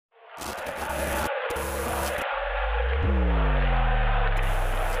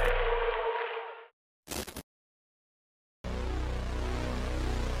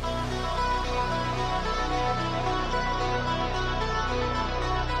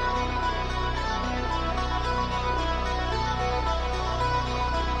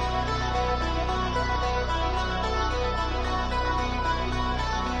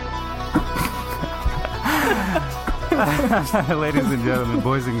Ladies and gentlemen,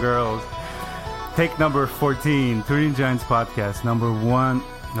 boys and girls, take number 14, Turin Giants podcast, number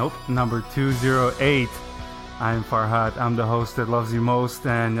 208. I'm Farhad. I'm the host that loves you most,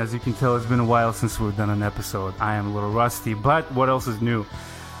 and as you can tell, it's been a while since we've done an episode. I am a little rusty, but what else is new?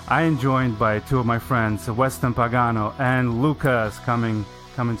 I am joined by two of my friends, Weston Pagano and Lucas, coming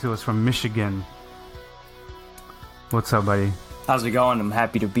to us from Michigan. What's up, buddy? How's it going? I'm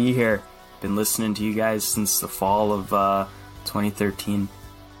happy to be here. Been listening to you guys since the fall of 2013.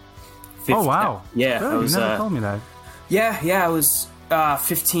 Oh, wow. Yeah. Good. You never told me that. Yeah, I was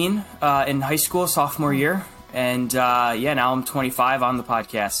 15 in high school, sophomore year. And now I'm 25 on the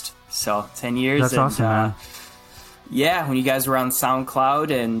podcast. So 10 years. That's awesome, man. Yeah, when you guys were on SoundCloud,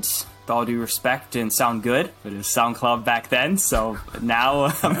 and with all due respect, didn't sound good, but it was SoundCloud back then. So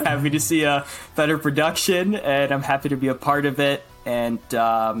now I'm happy to see a better production, and I'm happy to be a part of it. And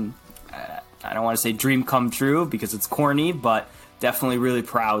I don't want to say dream come true because it's corny, but definitely really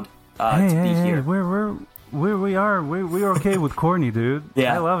proud to be here. We are okay with corny, dude.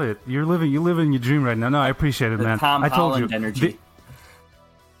 Yeah, I love it. You live in your dream right now. No, I appreciate it, man. Tom I told Holland you, energy.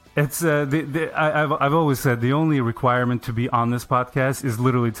 It's I've always said the only requirement to be on this podcast is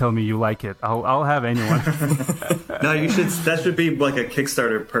literally tell me you like it. I'll have anyone. No, you should. That should be like a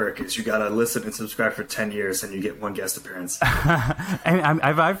Kickstarter perk. Is you gotta listen and subscribe for 10 years, and you get one guest appearance. And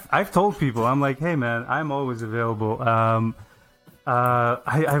I've told people, I'm like, hey man, I'm always available.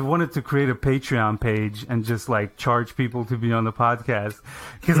 I wanted to create a Patreon page and just like charge people to be on the podcast,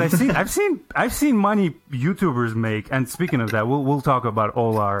 because I've seen money YouTubers make. And speaking of that, we'll talk about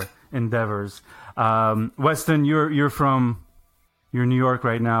all our endeavors. Weston, you're New York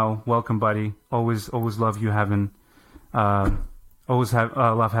right now. Welcome, buddy. Always love you having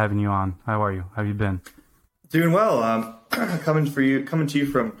love having you on. How are you? How have you been? Doing well. Coming to you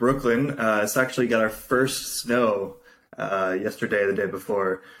from Brooklyn. It's actually got our first snow yesterday, the day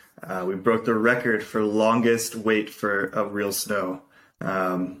before. We broke the record for longest wait for a real snow.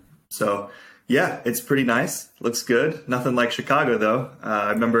 So yeah, it's pretty nice. Looks good. Nothing like Chicago though. I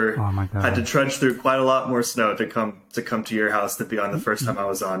remember had to trudge through quite a lot more snow to come to your house to be on the first time I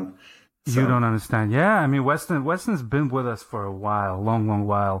was on. So. You don't understand. Yeah, I mean Weston's been with us for a while, long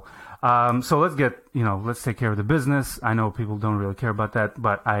while. So let's take care of the business. I know people don't really care about that,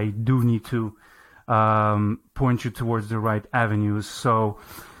 but I do need to point you towards the right avenues. So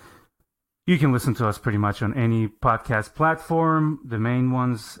you can listen to us pretty much on any podcast platform, the main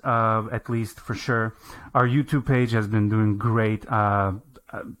ones, at least for sure. Our YouTube page has been doing great. The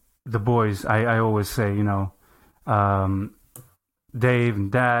boys, I always say, Dave and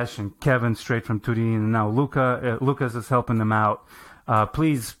Dash and Kevin straight from Turin, and now Lucas is helping them out.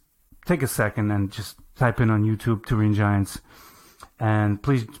 Please take a second and just type in on YouTube Turin Giants. And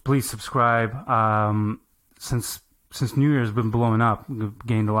please subscribe. Since New Year's been blowing up, we've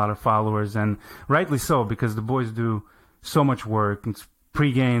gained a lot of followers, and rightly so, because the boys do so much work. It's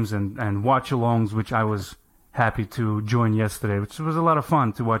pre-games and watch-alongs, which I was happy to join yesterday, which was a lot of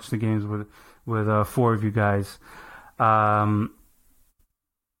fun to watch the games with four of you guys.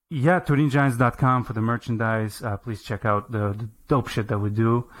 TurinGiants.com for the merchandise. Please check out the dope shit that we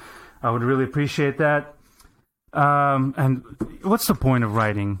do. I would really appreciate that. And what's the point of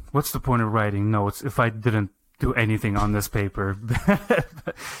writing? notes if I didn't do anything on this paper?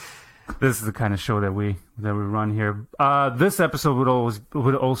 This is the kind of show that we run here. This episode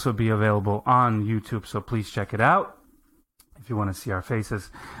would also be available on YouTube, so please check it out if you want to see our faces.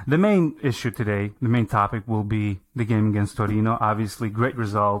 The main issue today, the main topic, will be the game against Torino. Obviously, great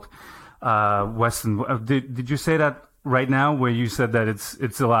result. Weston, did you say that right now, where you said that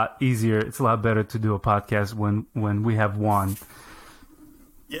it's a lot easier, it's a lot better to do a podcast when we have won?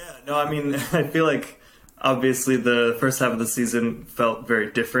 Yeah, no, I mean, I feel like obviously the first half of the season felt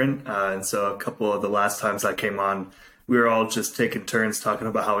very different, and so a couple of the last times I came on, we were all just taking turns talking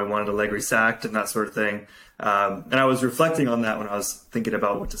about how we wanted Allegri sacked and that sort of thing. And I was reflecting on that when I was thinking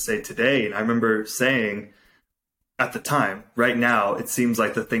about what to say today, and I remember saying at the time, right now, it seems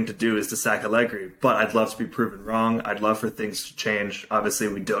like the thing to do is to sack Allegri, but I'd love to be proven wrong. I'd love for things to change. Obviously,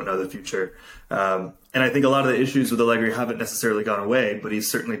 we don't know the future. And I think a lot of the issues with Allegri haven't necessarily gone away, but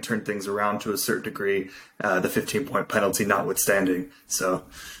he's certainly turned things around to a certain degree, the 15-point penalty notwithstanding. So,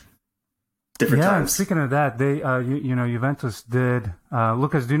 different times. Speaking of that, they Juventus did.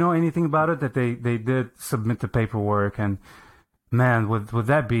 Lucas, do you know anything about it? That they did submit the paperwork, and man, would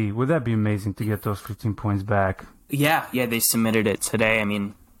that be amazing to get those 15 points back? Yeah, they submitted it today. I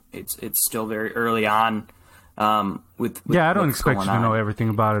mean, it's still very early on. With I don't expect you to know everything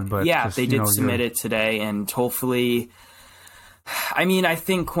about it, but they did submit it today, and hopefully, I mean, I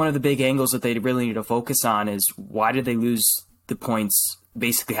think one of the big angles that they really need to focus on is why did they lose the points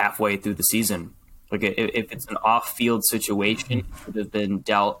basically halfway through the season? Like, if it's an off-field situation, it should have been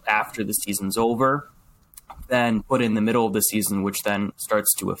dealt after the season's over, then put in the middle of the season, which then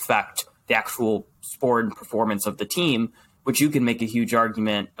starts to affect the actual sport and performance of the team, which you can make a huge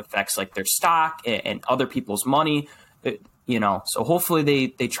argument affects like their stock and other people's money, So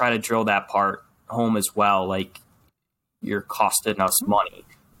hopefully they try to drill that part home as well. Like, you're costing us money,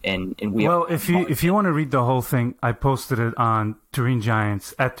 and we. Well, if you want to read the whole thing, I posted it on Turin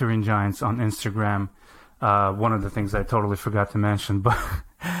Giants at Turin Giants on Instagram. One of the things I totally forgot to mention, but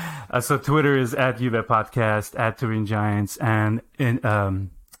so Twitter is at Juve Podcast, at Turin Giants, and in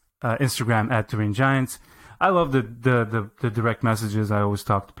Instagram at Turin Giants. I love the direct messages. I always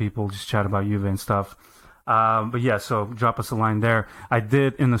talk to people, just chat about Juve and stuff. But yeah, so drop us a line there. I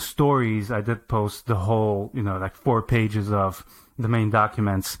did in the stories, I did post the whole, like 4 pages of the main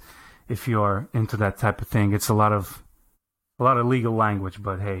documents. If you're into that type of thing, it's a lot of legal language.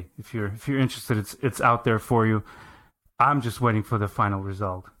 But hey, if you're interested, it's out there for you. I'm just waiting for the final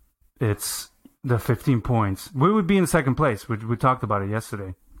result. It's the 15 points. We would be in second place. We talked about it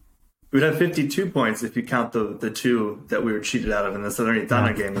yesterday. We'd have 52 points if you count the 2 that we were cheated out of in the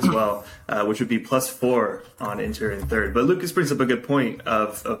Salernitana game as well, which would be +4 on Inter in third. But Lucas brings up a good point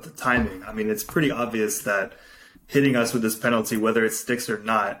of the timing. I mean, it's pretty obvious that hitting us with this penalty, whether it sticks or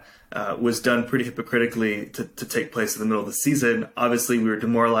not, was done pretty hypocritically to take place in the middle of the season. Obviously, we were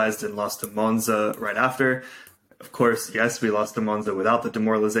demoralized and lost to Monza right after. Of course, yes, we lost to Monza without the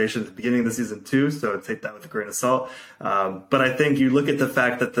demoralization at the beginning of the season too, so take that with a grain of salt. But I think you look at the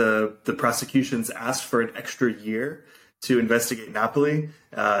fact that the prosecutions asked for an extra year to investigate Napoli,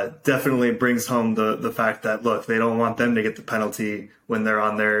 definitely brings home the fact that, look, they don't want them to get the penalty when they're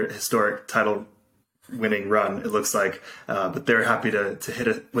on their historic title winning run, it looks like. But they're happy to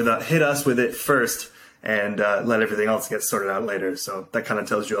hit us with it first, and let everything else get sorted out later. So that kind of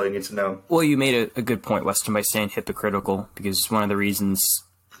tells you all you need to know. Well, you made a good point, Weston, by saying hypocritical, because one of the reasons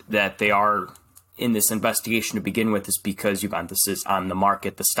that they are in this investigation to begin with is because Juventus is on the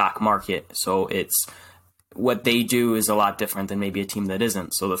market, the stock market. So it's what they do is a lot different than maybe a team that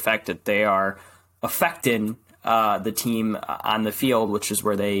isn't. So the fact that they are affecting the team on the field, which is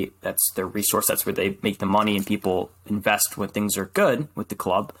where that's their resource, that's where they make the money and people invest when things are good with the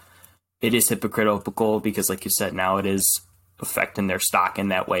club. It is hypocritical because, like you said, now it is affecting their stock in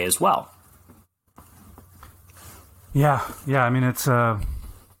that way as well. Yeah. I mean, it's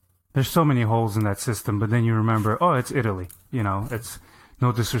there's so many holes in that system, but then you remember, it's Italy. It's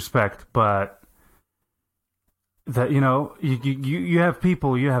no disrespect, but that you have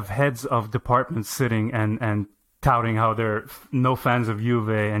people, you have heads of departments sitting and touting how they're no fans of Juve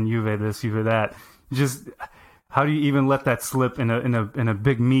and Juve this, Juve that. Just how do you even let that slip in a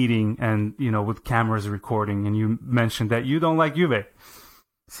big meeting and with cameras recording? And you mentioned that you don't like Juve.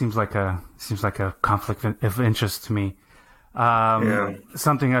 Seems like a conflict of interest to me.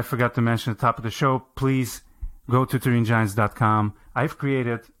 Something I forgot to mention at the top of the show. Please go to TurinGiants.com.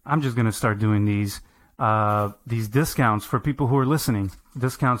 I'm just gonna start doing these discounts for people who are listening.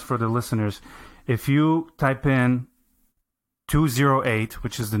 Discounts for the listeners. If you type in 208,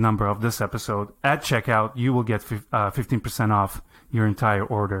 which is the number of this episode, at checkout, you will get 15% off your entire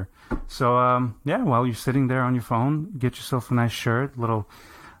order. So, while you're sitting there on your phone, get yourself a nice shirt.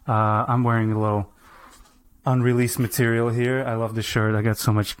 I'm wearing a little unreleased material here. I love the shirt. I got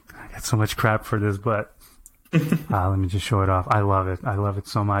so much crap for this, but let me just show it off. I love it. I love it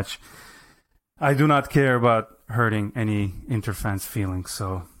so much. I do not care about hurting any Inter fans' feelings,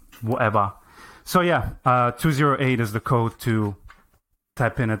 so whatever. So 208 is the code to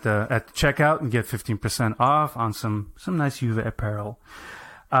type in at the checkout and get 15% off on some nice Juve apparel.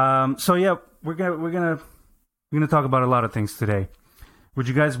 We're gonna talk about a lot of things today. Would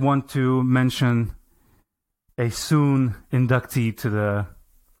you guys want to mention a soon inductee to the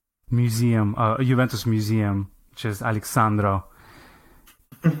museum, Juventus Museum, which is Alexandro,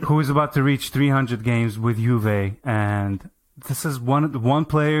 who is about to reach 300 games with Juve, and this is one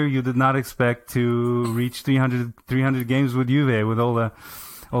player you did not expect to reach 300 games with Juve, with all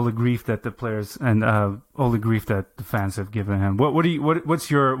the grief that the players and all the grief that the fans have given him.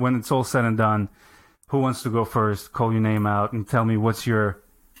 What's your, when it's all said and done, who wants to go first? Call your name out and tell me what's your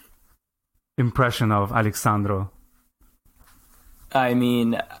impression of Alexandro? I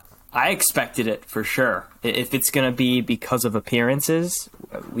mean, I expected it for sure. If it's going to be because of appearances,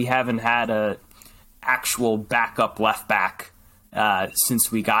 we haven't had a actual backup left back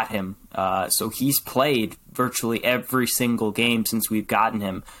since we got him. So he's played virtually every single game since we've gotten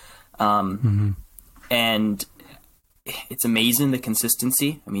him. And it's amazing the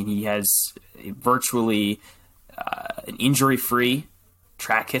consistency. I mean, he has virtually an injury-free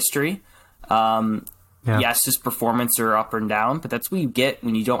track history. Yes, his performance are up and down, but that's what you get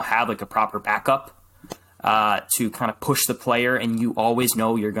when you don't have like a proper backup to kind of push the player, and you always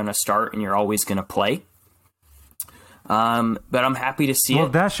know you're going to start and you're always going to play. But I'm happy to see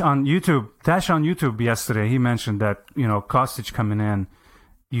it. Dash on YouTube yesterday, he mentioned that, Kostic coming in,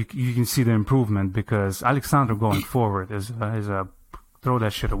 you can see the improvement because Alexandro going forward is a throw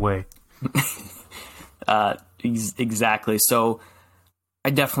that shit away. Exactly. So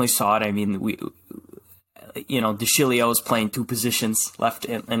I definitely saw it. I mean, De Chilio is playing two positions, left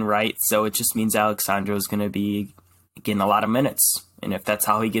and right, so it just means Alexandro is going to be getting a lot of minutes. And if that's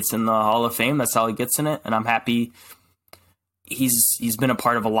how he gets in the Hall of Fame, that's how he gets in it. And I'm happy. He's been a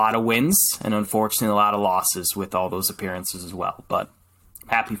part of a lot of wins and unfortunately a lot of losses with all those appearances as well. But I'm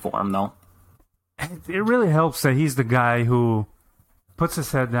happy for him, though. It really helps that he's the guy who puts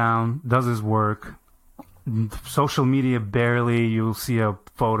his head down, does his work. Social media, barely. You'll see a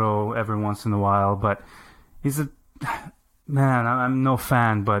photo every once in a while, but he's I'm no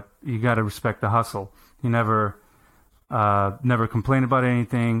fan, but you got to respect the hustle. He never complained about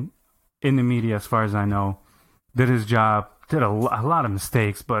anything in the media, as far as I know. Did his job, did a lot of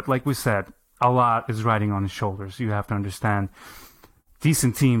mistakes, but like we said, a lot is riding on his shoulders. You have to understand,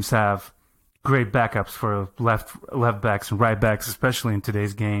 decent teams have great backups for left backs and right backs, especially in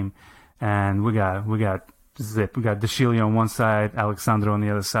today's game. And we got Zip, we got De Chilio on one side, Alexandro on the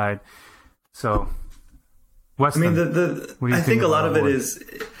other side. So, Weston, I think a lot of it is,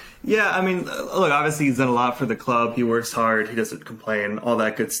 I mean, look, obviously he's done a lot for the club. He works hard. He doesn't complain, all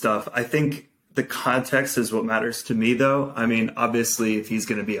that good stuff. I think the context is what matters to me, though. I mean, obviously, if he's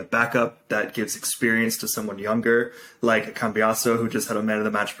going to be a backup, that gives experience to someone younger, like Cambiaso, who just had a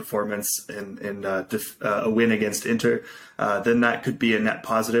man-of-the-match performance in a win against Inter, then that could be a net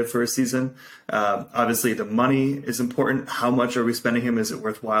positive for a season. Obviously, the money is important. How much are we spending him? Is it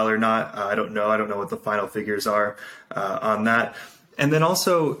worthwhile or not? I don't know. I don't know what the final figures are on that. And then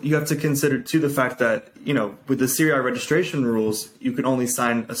also you have to consider, too, the fact that, with the Serie A registration rules, you can only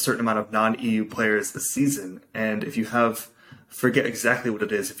sign a certain amount of non-EU players this season. And if you forget exactly what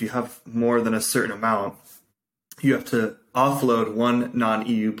it is, if you have more than a certain amount, you have to offload one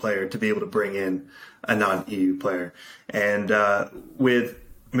non-EU player to be able to bring in a non-EU player. And with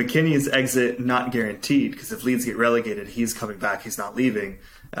McKinney's exit not guaranteed, because if Leeds get relegated, he's coming back, he's not leaving,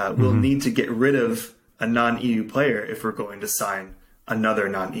 we'll need to get rid of a non-EU player if we're going to sign another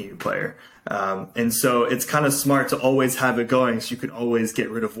non-EU player. And so it's kind of smart to always have it going so you can always get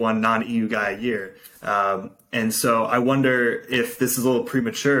rid of one non-EU guy a year. And so I wonder if this is a little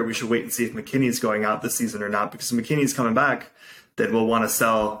premature. We should wait and see if McKinney's going out this season or not, because if McKinney's coming back, then we'll want to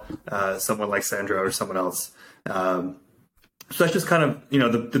sell someone like Sandro or someone else. So that's just kind of,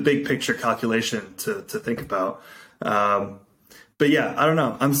 the big picture calculation to think about. But yeah, I don't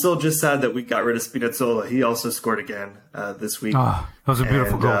know. I'm still just sad that we got rid of Spinazzola. He also scored again this week. Oh, that was a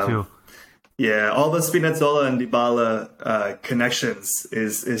beautiful goal too. Yeah, all the Spinazzola and Dybala connections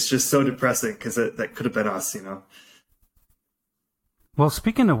is just so depressing because that could have been us, Well,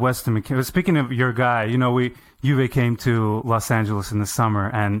 speaking of Weston McKinney, speaking of your guy, Juve came to Los Angeles in the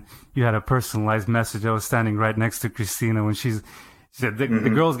summer, and you had a personalized message. I was standing right next to Christina when she said, the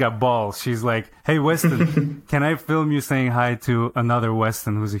girl's got balls. She's like, hey, Weston, can I film you saying hi to another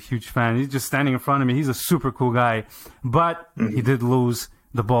Weston who's a huge fan? He's just standing in front of me. He's a super cool guy. But he did lose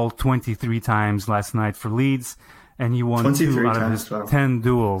the ball 23 times last night for Leeds, and he won 2 out of his 10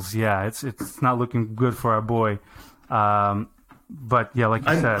 duels. Yeah, it's not looking good for our boy. But yeah, like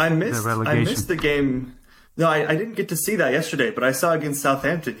you said, the relegation. I missed the game. No, I didn't get to see that yesterday, but I saw against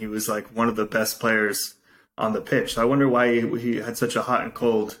Southampton he was like one of the best players on the pitch. So I wonder why he had such a hot and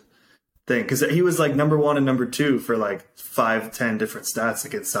cold thing, because he was like number 1 and number 2 for like 5-10 different stats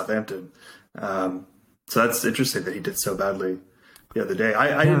against Southampton. So that's interesting that he did so badly the other day.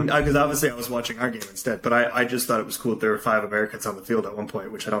 I didn't, because obviously I was watching our game instead, but I just thought it was cool that there were 5 Americans on the field at one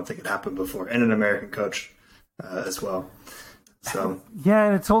point, which I don't think had happened before, and an American coach as well. So yeah,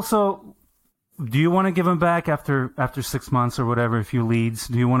 and it's also, do you want to give him back after 6 months or whatever? If you Leeds,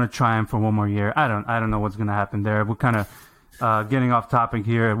 do you want to try him for one more year? I don't know what's going to happen there. We're kind of getting off topic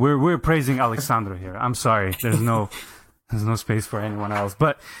here. We're praising Alexandro here. I'm sorry. There's no There's no space for anyone else.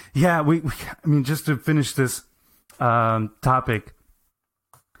 But yeah, I mean, just to finish this topic,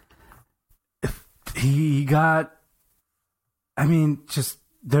 he got. I mean, just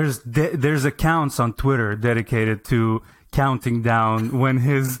there's accounts on Twitter dedicated to counting down when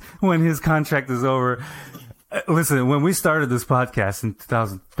his contract is over. Listen, when we started this podcast in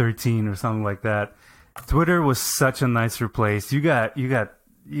 2013 or something like that, Twitter was such a nicer place. You got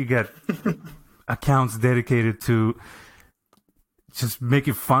accounts dedicated to just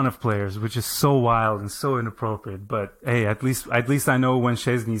making fun of players, which is so wild and so inappropriate. But hey, at least I know when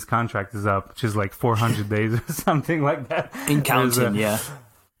Szczesny's contract is up, which is like 400 days or something like that. In counting, yeah.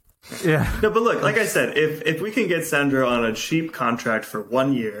 Yeah. No, but look, like I said, if we can get Sandro on a cheap contract for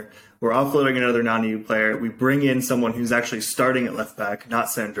 1 year, we're offloading another non-EU player. We bring in someone who's actually starting at left back,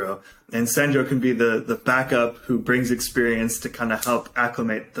 not Sandro. And Sandro can be the backup who brings experience to kind of help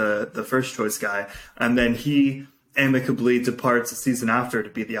acclimate the first choice guy. And then he amicably departs the season after to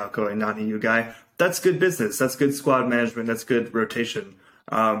be the outgoing non-EU guy. That's good business. That's good squad management. That's good rotation.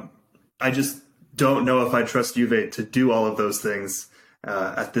 I just don't know if I trust Juve to do all of those things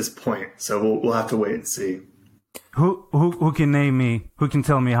at this point. So we'll have to wait and see. Who can name me? Who can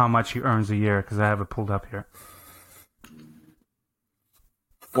tell me how much he earns a year? Because I have it pulled up here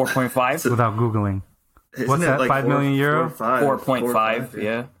 4.5 without googling. What's that? Like 5 million euro? 4.5,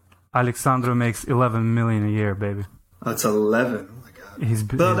 yeah. Alexandro makes 11 million a year, baby. Oh, it's 11. Oh my god. He's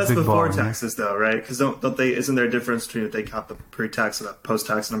that's big before baller, taxes, though, right? Because don't they? Isn't there a difference between if they count the pre-tax and the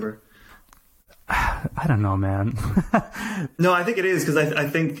post-tax number? I don't know, man. No, I think it is because I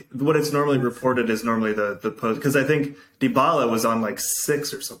think what it's normally reported is normally the post. Because I think Dybala was on like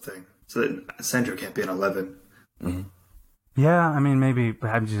 6 or something, so that Sandro can't be an 11. Mm-hmm. Yeah, I mean maybe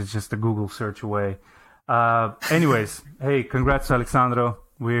it's just a Google search away. Anyways, hey, congrats to Alexandro.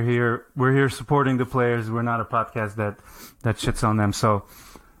 We're here supporting the players. We're not a podcast that shits on them. So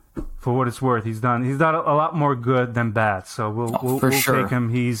for what it's worth, he's done a lot more good than bad. So we'll sure. take him.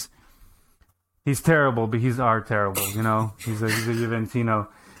 He's terrible, but he's our terrible, you know? He's a Juventino.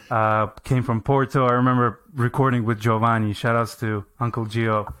 Came from Porto. I remember recording with Giovanni. Shout-outs to Uncle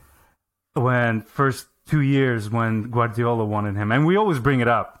Gio. When first 2 years when Guardiola wanted him. And we always bring it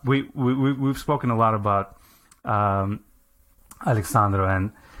up. We've spoken a lot about Alexandro,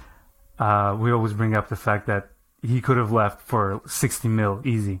 and we always bring up the fact that he could have left for 60 mil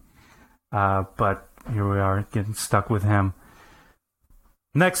easy. But here we are, getting stuck with him.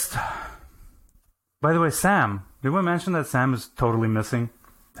 Next... By the way, Sam. Did we mention that Sam is totally missing?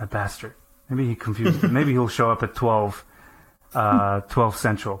 That bastard. Maybe he confused it. Maybe he'll show up at 12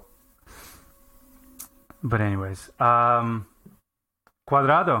 Central. But anyways. Cuadrado.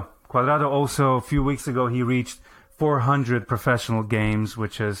 Cuadrado also, a few weeks ago, he reached 400 professional games,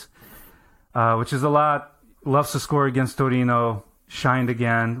 which is a lot. Loves to score against Torino. Shined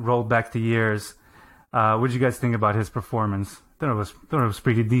again. Rolled back the years. What did you guys think about his performance? Thought it was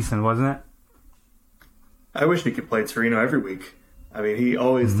pretty decent, wasn't it? I wish he could play Torino every week. I mean, he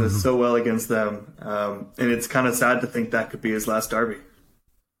always does so well against them. And it's kind of sad to think that could be his last derby.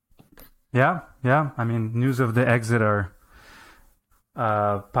 Yeah. I mean, news of the exit are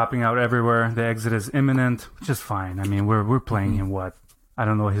popping out everywhere. The exit is imminent, which is fine. I mean, we're playing him what? I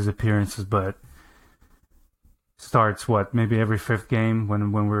don't know his appearances, but starts what? Maybe every 5th game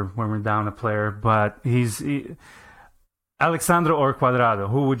when we're down a player. But Alexandro or Cuadrado,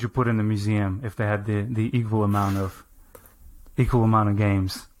 who would you put in the museum if they had the equal amount of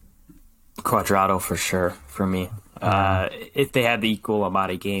games? Cuadrado for sure for me. If they had the equal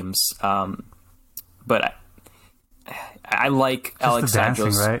amount of games, but I like just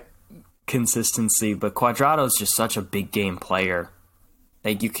Alexandro's dancing, right? consistency. But Cuadrado's just such a big game player.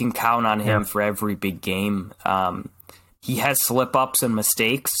 Like you can count on him for every big game. He has slip-ups and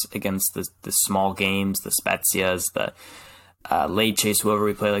mistakes against the small games, the Spezias, the Lecce, whoever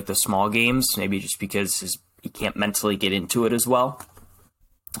we play, like the small games, maybe just because he can't mentally get into it as well.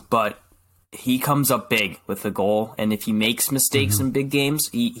 But he comes up big with the goal, and if he makes mistakes in big games,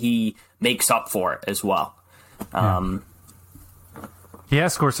 he makes up for it as well. He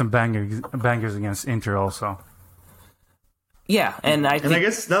has scored some bangers against Inter also. Yeah, and I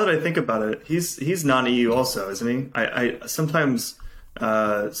guess now that I think about it, he's non-EU also, isn't he? I sometimes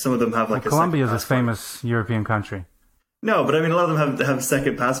some of them have like Colombia is a passport. famous European country. No, but I mean a lot of them have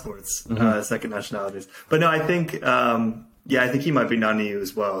second passports, second nationalities. But no, I think I think he might be non-EU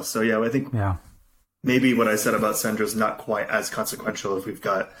as well. So I think maybe what I said about Sandro is not quite as consequential if we've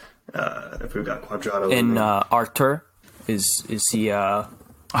got Cuadrado and Artur is he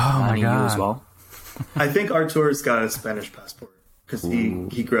non-EU as well? I think Artur's got a Spanish passport because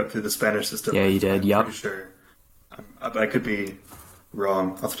he grew up through the Spanish system. Yeah, he did. I'm pretty sure. I could be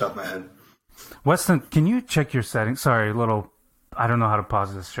wrong off the top of my head. Weston, can you check your settings? Sorry, I don't know how to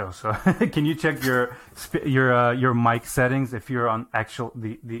pause this show, so can you check your mic settings if you're on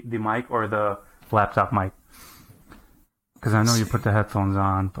the mic or the laptop mic? Because I know you put the headphones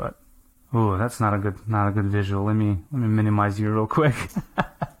on, but that's not a good visual. Let me minimize you real quick.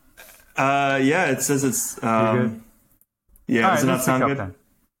 Yeah, it says it's. You're good? Yeah, does it not sound good? Then.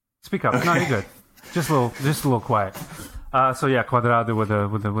 Speak up. Okay. No, you're good. Just a little quiet. So yeah, Cuadrado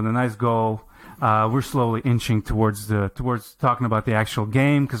with a nice goal. We're slowly inching towards talking about the actual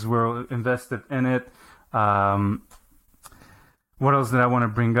game because we're invested in it. What else did I want to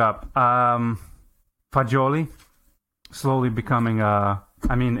bring up? Fagioli slowly becoming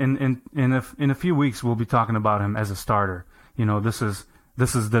in a few weeks we'll be talking about him as a starter. You know, this is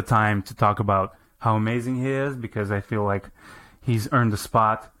the time to talk about how amazing he is because I feel like he's earned a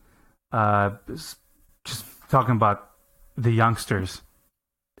spot. Just talking about the youngsters.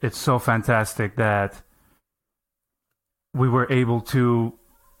 It's so fantastic that we were able to,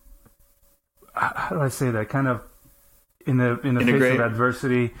 how do I say that, kind of in the face of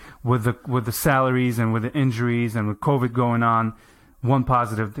adversity with the salaries and with the injuries and with COVID going on. One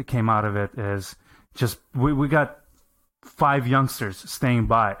positive that came out of it is just we got 5 youngsters standing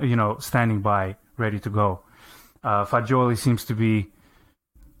by, ready to go. Fagioli seems to be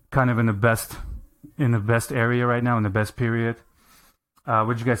kind of in the best area right now, in the best period. What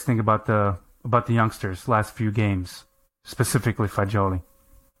did you guys think about the youngsters last few games, specifically Fagioli?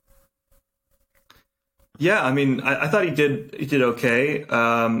 Yeah, I mean, I thought he did okay.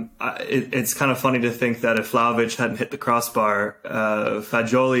 It's kind of funny to think that if Vlahovic hadn't hit the crossbar,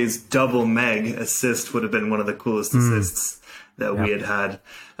 Fagioli's double Meg assist would have been one of the coolest assists that we had.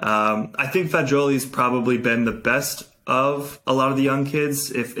 I think Fagioli's probably been the best of a lot of the young kids,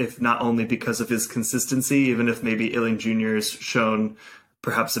 if not only because of his consistency, even if maybe Illing Jr. has shown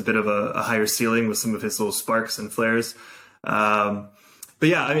perhaps a bit of a higher ceiling with some of his little sparks and flares. But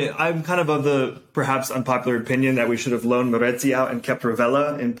yeah, I mean, I'm kind of the perhaps unpopular opinion that we should have loaned Moretti out and kept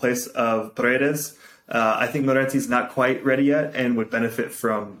Rovella in place of Paredes. I think Moretti's not quite ready yet and would benefit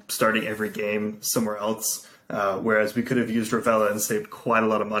from starting every game somewhere else. Whereas we could have used Rovella and saved quite a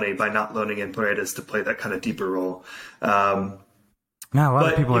lot of money by not loaning in Paredes to play that kind of deeper role. A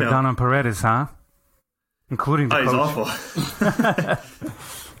lot of people are down on Paredes, huh? Including the coach. He's awful.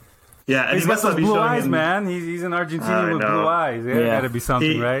 Yeah, and he's got those blue eyes, man. He's an Argentinian with blue eyes. Yeah, got to be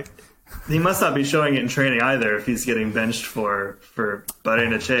something, right? He must not be showing it in training either if he's getting benched for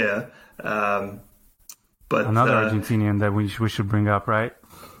Barrenechea. But another Argentinian that we should bring up, right?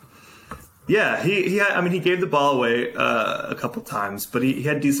 Yeah, he gave the ball away a couple times, but he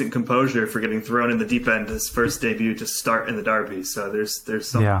had decent composure for getting thrown in the deep end his first debut to start in the derby. So there's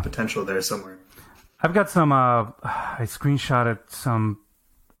some potential there somewhere. I've got some. I screenshotted some.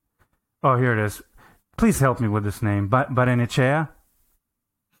 Oh, here it is. Please help me with this name. Barrenechea?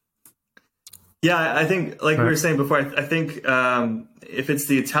 Yeah, I think, like we were saying before, I think if it's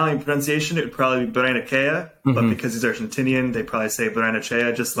the Italian pronunciation, it would probably be Barrenechea. But because he's Argentinian, they probably say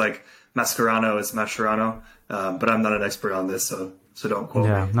Barrenechea, just like Mascherano is Mascherano. But I'm not an expert on this, so don't quote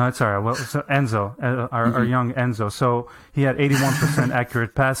me. No, it's all right. Well, so Enzo, our young Enzo. So he had 81%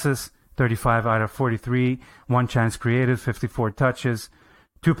 accurate passes, 35 out of 43, 1 chance created, 54 touches.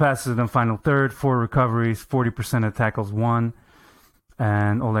 2 passes in the final third, 4 recoveries, 40% of tackles won,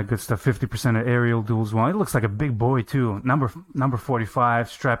 and all that good stuff. 50% of aerial duels won. It looks like a big boy too. Number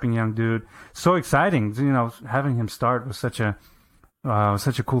 45, strapping young dude. So exciting, having him start was such a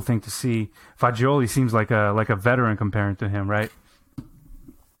cool thing to see. Fagioli seems like a veteran compared to him, right?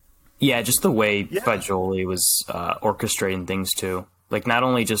 Yeah, just the way Fagioli was orchestrating things too. Like, not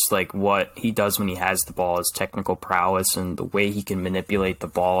only just, like, what he does when he has the ball, his technical prowess and the way he can manipulate the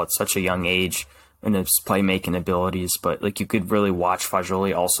ball at such a young age and his playmaking abilities, but, like, you could really watch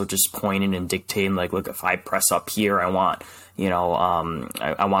Fagioli also just pointing and dictating, like, look, if I press up here, I want,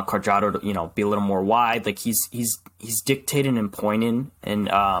 I want Cuadrado to, be a little more wide. Like, he's dictating and pointing, and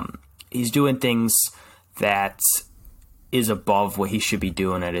he's doing things that is above what he should be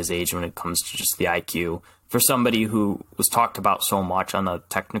doing at his age when it comes to just the IQ. For somebody who was talked about so much on a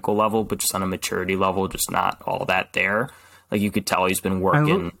technical level, but just on a maturity level, just not all that there. Like, you could tell he's been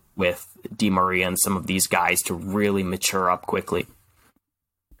working with Di Maria and some of these guys to really mature up quickly.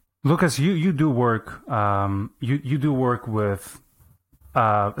 Lucas, you do work. You do work with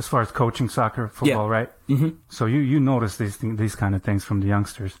as far as coaching soccer, football, right? Mm-hmm. So you notice these kind of things from the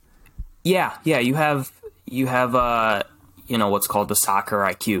youngsters. Yeah. You have what's called the soccer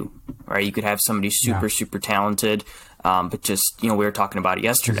IQ, right? You could have somebody super talented, but just, we were talking about it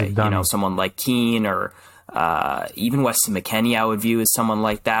yesterday, someone like Keane or Even Weston McKennie, I would view as someone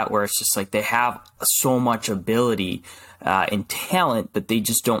like that, where it's just like they have so much ability and talent, but they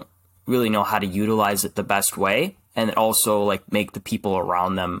just don't really know how to utilize it the best way, and also like make the people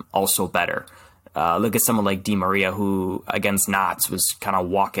around them also better. Look at someone like Di Maria, who against Knots was kind of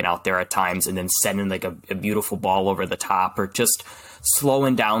walking out there at times and then sending like a beautiful ball over the top, or just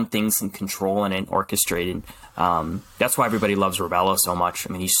slowing down things and controlling and orchestrating. That's why everybody loves Rebello so much.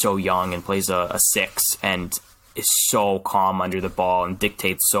 I mean, he's so young and plays a 6 and is so calm under the ball and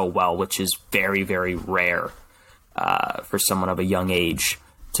dictates so well, which is very, very rare for someone of a young age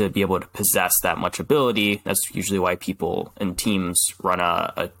to be able to possess that much ability. That's usually why people and teams run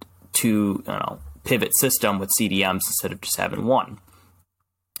a two pivot system with CDMs instead of just having one.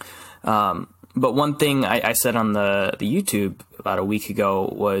 But one thing I said on the YouTube about a week ago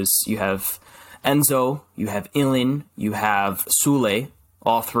was you have Enzo, you have Ilin, you have Sule,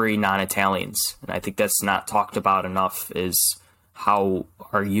 all three non-Italians. And I think that's not talked about enough, is how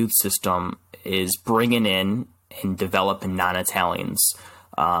our youth system is bringing in and developing non-Italians.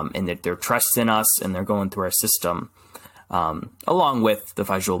 And that they're trusting us and they're going through our system. Along with the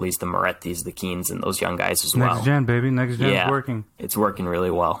Fagiolis, the Morettis, the Keens, and those young guys as well. Next gen, baby. Next gen is working. It's working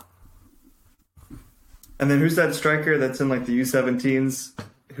really well. And then who's that striker that's in like the U17s,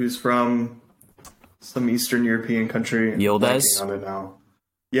 who's from some Eastern European country? Yildiz? On it now.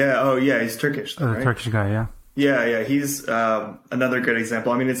 Yeah, oh yeah, he's Turkish. Though, right? Turkish guy, yeah. Yeah, he's another good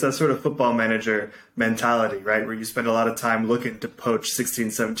example. I mean, it's that sort of football manager mentality, right? Where you spend a lot of time looking to poach 16,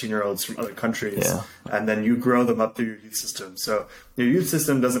 17-year-olds from other countries, and then you grow them up through your youth system. So your youth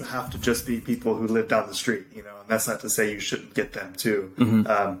system doesn't have to just be people who live down the street, and that's not to say you shouldn't get them too.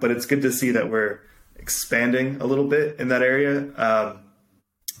 Mm-hmm. But it's good to see that we're expanding a little bit in that area.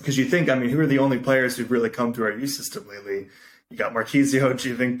 Because you think, I mean, who are the only players who've really come through our youth system lately? You got Marquisio,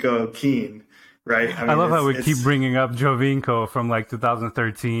 Giovinco, Keane. Right. I love how we keep bringing up Giovinco from like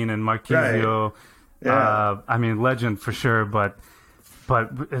 2013 and Marquisio. Right. Yeah. I mean, legend for sure, but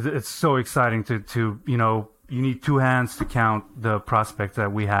it's so exciting to you need two hands to count the prospect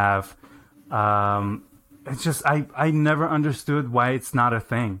that we have. It's just I never understood why it's not a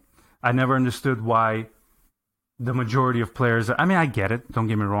thing. I never understood why the majority of players. I mean, I get it. Don't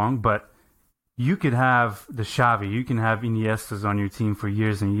get me wrong, but you could have the Xavi, you can have Iniestas on your team for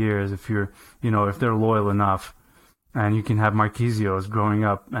years and years if you're, if they're loyal enough, and you can have Marquisios growing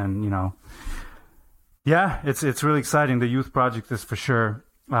up, and it's really exciting. The youth project is for sure.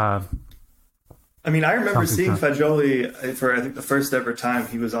 I mean, I remember seeing Fagioli for I think the first ever time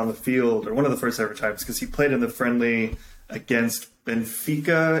he was on the field, or one of the first ever times, because he played in the friendly against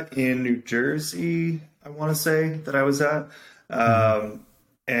Benfica in New Jersey. I want to say that I was at.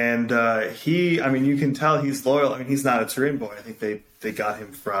 And you can tell he's loyal. I mean, he's not a Turin boy. I think they got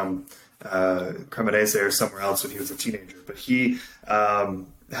him from Cremonese or somewhere else when he was a teenager. But he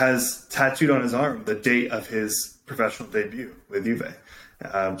has tattooed on his arm the date of his professional debut with Juve.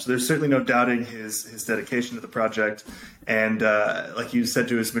 So there's certainly no doubting his dedication to the project. And like you said,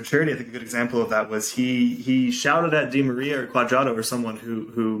 to his maturity, I think a good example of that was he shouted at Di Maria or Quadrado or someone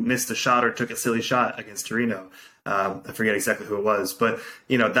who missed a shot or took a silly shot against Torino. I forget exactly who it was, but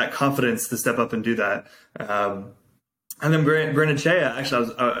that confidence to step up and do that. And then Brenacea,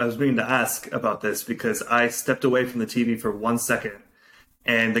 actually, I was meaning to ask about this because I stepped away from the TV for 1 second,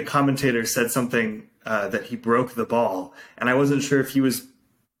 and the commentator said something that he broke the ball, and I wasn't sure if he was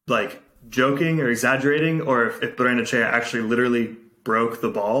like joking or exaggerating, or if Brenacea actually literally broke the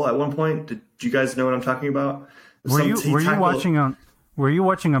ball at one point. Did you guys know what I'm talking about? Were you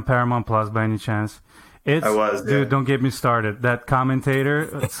watching on Paramount Plus by any chance? I was, dude. Don't get me started. That commentator,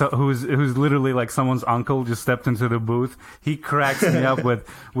 who's literally like someone's uncle, just stepped into the booth. He cracks me up with.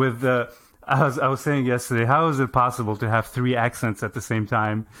 I was saying yesterday, how is it possible to have 3 accents at the same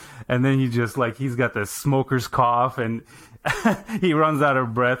time? And then he's got the smoker's cough and he runs out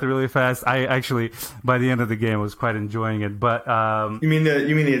of breath really fast. I actually, by the end of the game, was quite enjoying it. But you mean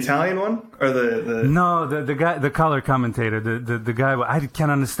the Italian one or the no, the guy, the color commentator, the guy. I can't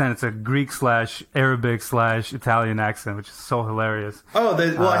understand. It's a Greek/Arabic/Italian accent, which is so hilarious. Oh,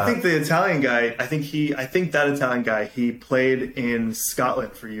 I think the Italian guy. I think that Italian guy. He played in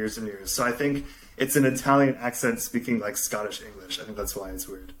Scotland for years and years. So I think it's an Italian accent speaking like Scottish English. I think that's why it's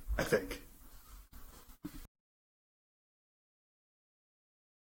weird. I think.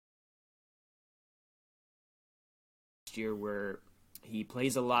 Year where he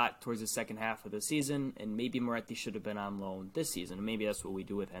plays a lot towards the second half of the season, and maybe Moretti should have been on loan this season, and maybe that's what we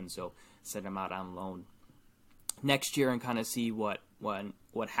do with Enzo, send him out on loan next year and kind of see what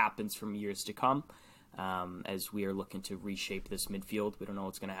happens from years to come. as we are looking to reshape this midfield. We don't know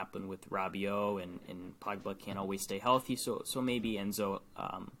what's going to happen with Rabiot, and Pogba can't always stay healthy, so maybe Enzo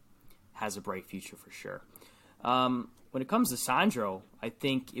has a bright future for sure. When it comes to Sandro, I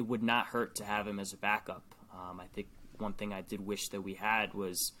think it would not hurt to have him as a backup. I think one thing I did wish that we had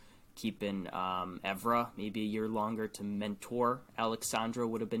was keeping Evra maybe a year longer to mentor Alexandro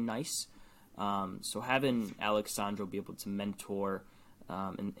would have been nice. So having Alexandro be able to mentor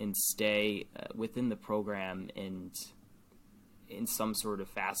and stay within the program and in some sort of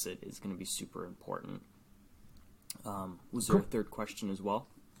facet is going to be super important. Was there a third question as well?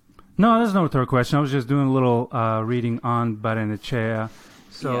 No, there's no third question. I was just doing a little reading on Barrenechea.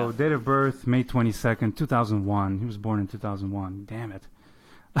 So, date of birth, May 22nd, 2001. He was born in 2001. Damn it.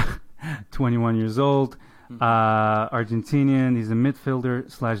 21 years old. Argentinian. He's a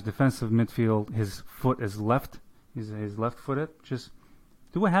midfielder / defensive midfield. His foot is left. He's left-footed.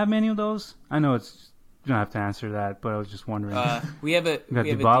 Do we have many of those? I know you don't have to answer that, but I was just wondering. We have a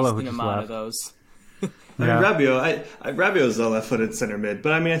decent amount of those. I mean, Rabiot's a left-footed center mid,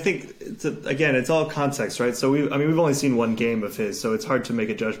 but I mean, I think it's all context, right? So we've only seen one game of his, so it's hard to make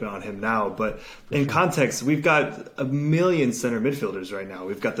a judgment on him now. But in context, we've got a million center midfielders right now.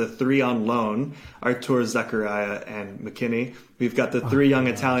 We've got the 3 on loan, Artur, Zakaria, and McKinney. We've got the 3 young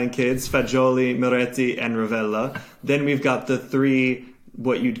Italian kids, Fagioli, Moretti, and Rovella. Then we've got the 3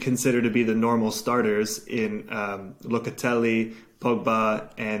 what you'd consider to be the normal starters in Locatelli, Pogba,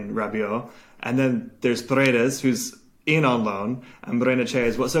 and Rabiot. And then there's Paredes, who's in on loan, and Barrenechea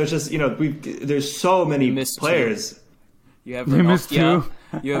as well. So it's just, there's so many players. You have Ranocchia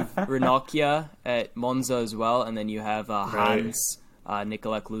at Monza as well, and then you have Hans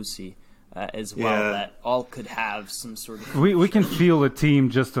Nicola Clusi as well, that all could have some sort of... We can feel a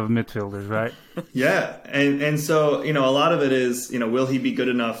team just of midfielders, right? Yeah, and so, a lot of it is, will he be good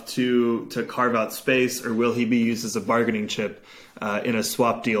enough to carve out space, or will he be used as a bargaining chip in a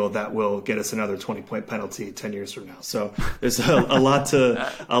swap deal that will get us another 20-point penalty 10 years from now? So there's a lot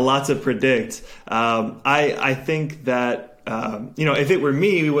to predict. I think that if it were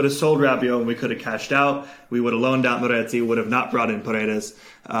me, we would have sold Rabiot and we could have cashed out. We would have loaned out Moretti, would have not brought in Paredes.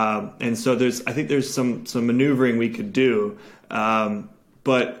 And so I think there's some maneuvering we could do.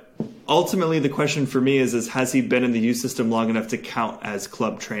 But ultimately the question for me is has he been in the youth system long enough to count as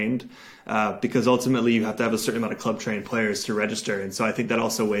club trained? Because ultimately you have to have a certain amount of club trained players to register. And so I think that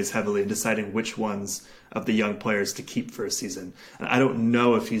also weighs heavily in deciding which ones of the young players to keep for a season. And I don't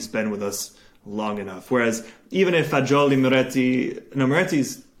know if he's been with us long enough. Whereas even if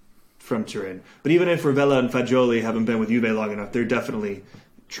Moretti's from Turin, but even if Rovella and Fagioli haven't been with Juve long enough, they're definitely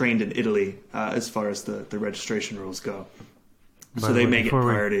trained in Italy as far as the registration rules go. So they make it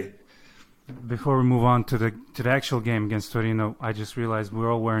priority. Before we move on to the actual game against Torino, I just realized we're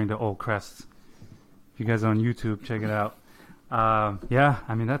all wearing the old crests. If you guys are on YouTube, check it out.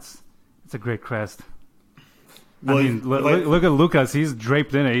 It's a great crest. Well, look at Lucas. He's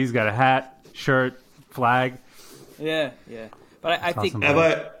draped in it. He's got a hat, shirt, flag. Yeah. But I think...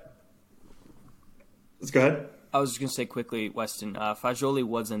 Awesome. Let's go ahead. I was just going to say quickly, Weston, Fagioli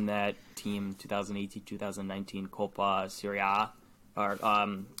was in that team 2018-2019 Coppa Serie A, or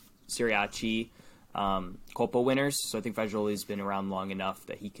Serie A C Coppa winners. So I think Fagioli's been around long enough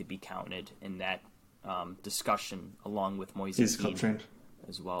that he could be counted in that discussion along with Moise He's club trained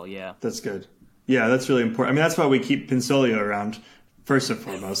as well. Yeah, that's good. Yeah, that's really important. I mean, that's why we keep Pinsoglio around, first and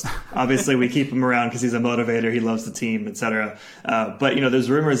foremost. Obviously, we keep him around because he's a motivator. He loves the team, etc. But, there's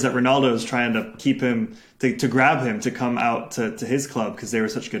rumors that Ronaldo is trying to keep him, to grab him to come out to his club because they were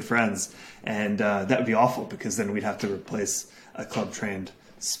such good friends. And that would be awful because then we'd have to replace a club-trained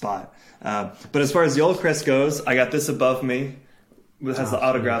spot. But as far as the old crest goes, I got this above me. It has the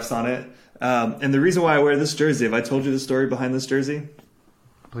autographs on it. And the reason why I wear this jersey, have I told you the story behind this jersey?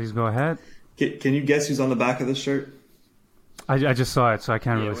 Please go ahead. Can you guess who's on the back of this shirt? I just saw it, so I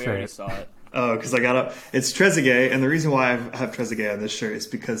can't really say it. Saw it. Oh, because I got up. It's Trezeguet, and the reason why I have Trezeguet on this shirt is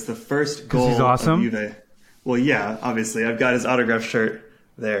because the first goal he's awesome. of Juve. Well, yeah, obviously, I've got his autographed shirt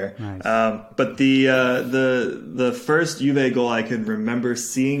there. Nice. But the first Juve goal I can remember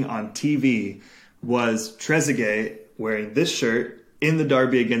seeing on TV was Trezeguet wearing this shirt in the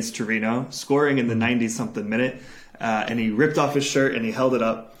derby against Torino, scoring in the 90-something minute, and he ripped off his shirt and he held it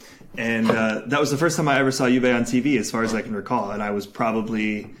up. And that was the first time I ever saw Juve on TV, as far as I can recall. And I was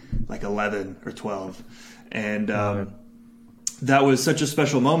probably like 11 or 12. And that was such a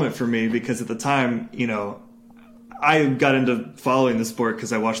special moment for me because at the time, I got into following the sport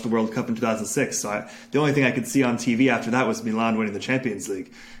because I watched the World Cup in 2006. So the only thing I could see on TV after that was Milan winning the Champions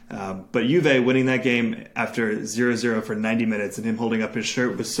League. But Juve winning that game after 0-0 for 90 minutes and him holding up his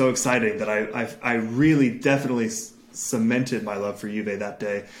shirt was so exciting that I really definitely cemented my love for Juve that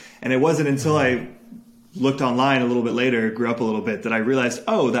day. And it wasn't until I looked online a little bit later, grew up a little bit, that I realized,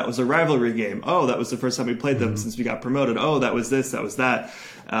 oh, that was a rivalry game. Oh, that was the first time we played them since we got promoted. Oh, that was this, that was that.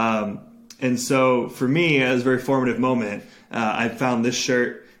 And so for me, it was a very formative moment. I found this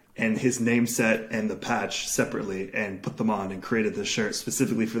shirt and his name set and the patch separately and put them on and created this shirt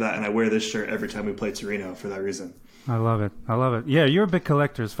specifically for that. And I wear this shirt every time we play Torino for that reason. I love it. Yeah, you're a big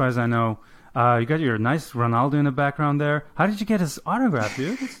collector as far as I know. You got your nice Ronaldo in the background there. How did you get his autograph,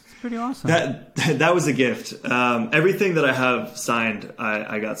 dude? It's pretty awesome. That was a gift. Everything that I have signed,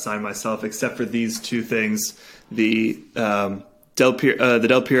 I got signed myself, except for these two things: the Del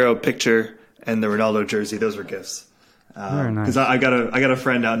Piero picture and the Ronaldo jersey. Those were gifts. Very nice. Because I got a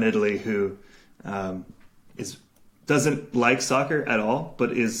friend out in Italy who doesn't like soccer at all,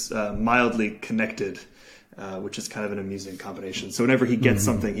 but is mildly connected. Which is kind of an amusing combination. So whenever he gets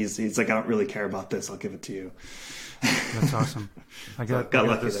something, he's like, I don't really care about this. I'll give it to you. That's awesome. I got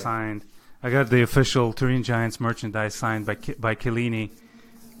this there. signed. I got the official Turin Giants merchandise signed by Chiellini,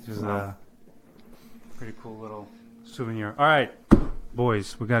 which is a pretty cool little souvenir. All right,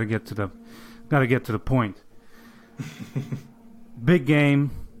 boys, we got to get to the point. Big game.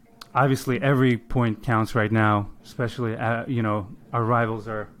 Obviously, every point counts right now. Especially, our rivals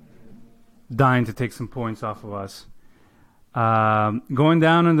are dying to take some points off of us. Going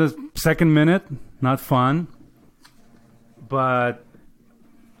down in the second minute, not fun. But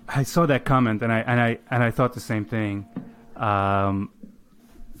I saw that comment and I thought the same thing. That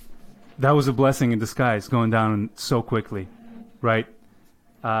was a blessing in disguise, going down so quickly, right?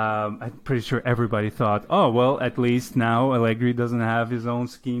 I'm pretty sure everybody thought, oh well, at least now Allegri doesn't have his own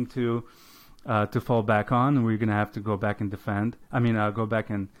scheme to fall back on, and we're gonna have to go back and defend. Go back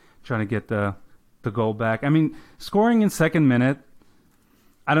and trying to get the goal back. I mean, scoring in second minute,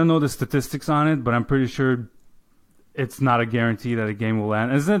 I don't know the statistics on it, but I'm pretty sure it's not a guarantee that a game will end.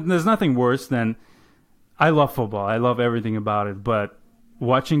 There's nothing worse than, I love football. I love everything about it, but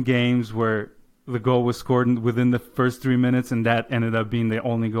watching games where the goal was scored within the first 3 minutes and that ended up being the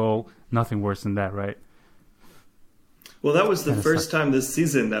only goal, nothing worse than that, right? Well, that was the first time this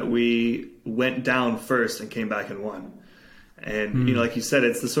season that we went down first and came back and won. And, like you said,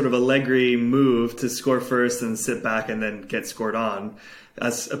 it's the sort of Allegri move to score first and sit back and then get scored on,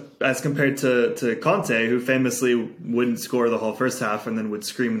 as compared to Conte, who famously wouldn't score the whole first half and then would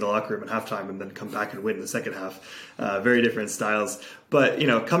scream in the locker room at halftime and then come back and win the second half. Very different styles. But,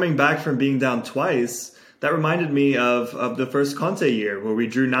 coming back from being down twice, that reminded me of the first Conte year where we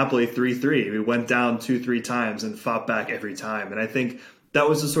drew Napoli 3-3. We went down 2-3 times and fought back every time. And I think that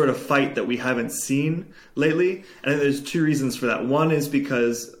was the sort of fight that we haven't seen lately. And there's two reasons for that. One is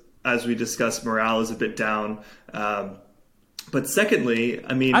because, as we discussed, morale is a bit down. But secondly,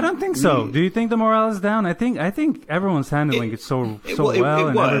 I don't think so. Do you think the morale is down? I think everyone's handling it so well,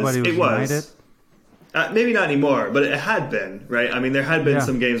 and everybody was united. Maybe not anymore, but it had been, right? I mean, there had been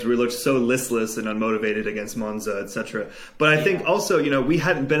some games where we looked so listless and unmotivated against Monza, etc. But I think also, we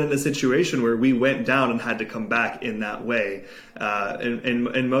hadn't been in a situation where we went down and had to come back in that way.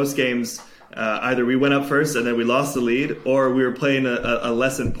 In most games, either we went up first and then we lost the lead, or we were playing a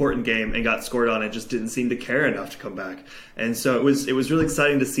less important game and got scored on and just didn't seem to care enough to come back. And so it was really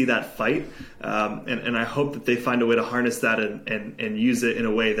exciting to see that fight. And I hope that they find a way to harness that and use it in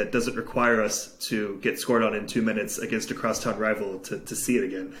a way that doesn't require us to get scored on in 2 minutes against a crosstown rival to see it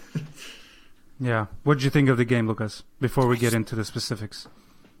again. Yeah. What did you think of the game, Lucas, before we get into the specifics?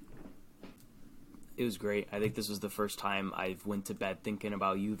 It was great. I think this was the first time I've went to bed thinking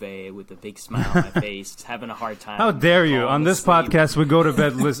about Juve with a big smile on my face, having a hard time. How dare you? On this podcast, we go to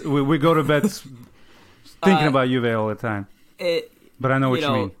bed we go to bed thinking about Juve all the time. But I know what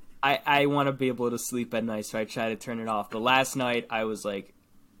you mean. I want to be able to sleep at night, so I try to turn it off. But last night I was like,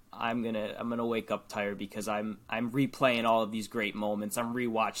 I'm gonna wake up tired because I'm replaying all of these great moments. I'm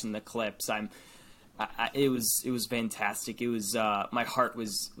rewatching the clips. It was fantastic. It was my heart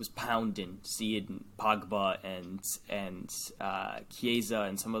was pounding seeing Pogba and Chiesa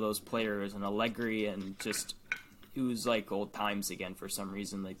and some of those players and Allegri, and just it was like old times again for some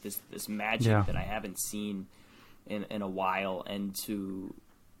reason. Like this magic that I haven't seen in a while, and to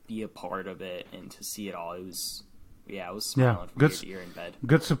be a part of it and to see it all, it was smiling from ear to ear in bed.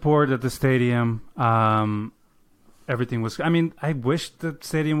 Good support at the stadium. Everything was. I mean, I wish the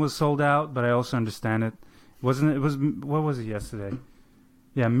stadium was sold out, but I also understand it. What was it yesterday?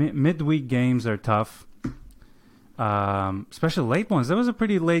 Yeah, midweek games are tough. especially late ones. That was a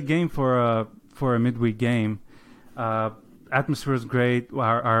pretty late game for a midweek game. Atmosphere was great.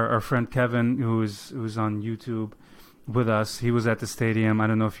 Our friend Kevin, who's on YouTube with us, he was at the stadium. I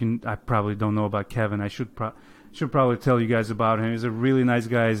don't know if I probably don't know about Kevin. I should probably tell you guys about him. He's a really nice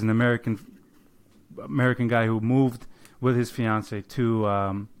guy. He's an American guy who moved with his fiance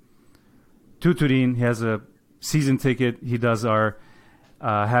to Turin. He has a season ticket. He does our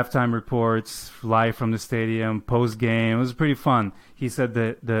halftime reports live from the stadium, post game. It was pretty fun. He said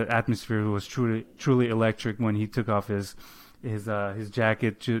that the atmosphere was truly electric when he took off his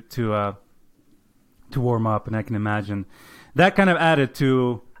jacket to warm up, and I can imagine that kind of added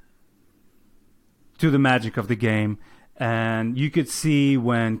to the magic of the game. And you could see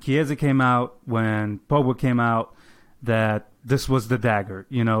when Chiesa came out, when Pogba came out, that this was the dagger.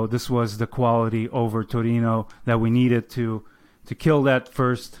 This was the quality over Torino that we needed to kill that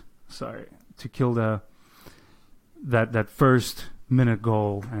first. To kill that first minute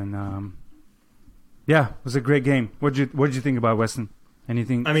goal. And yeah, it was a great game. What did you think about Weston?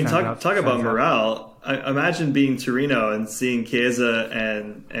 Anything? I mean, talk about morale. I imagine being Torino and seeing Chiesa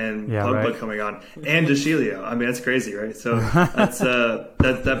and Pogba right. coming on, and De Sciglio. I mean, that's crazy, right? So that's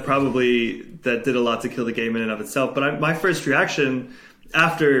that probably did a lot to kill the game in and of itself. But my first reaction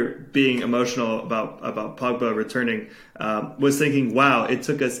after being emotional about Pogba returning was thinking, wow, it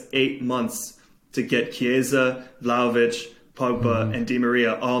took us 8 months to get Chiesa, Vlahovic, Pogba, and Di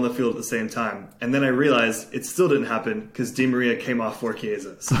Maria all on the field at the same time. And then I realized it still didn't happen because Di Maria came off for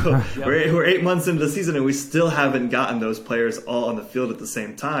Chiesa. So we're 8 months into the season and we still haven't gotten those players all on the field at the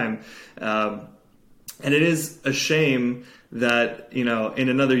same time. And it is a shame that, in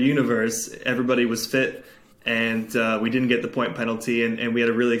another universe, everybody was fit and we didn't get the point penalty, and we had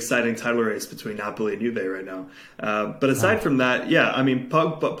a really exciting title race between Napoli and Juve right now. But aside from that, yeah, I mean,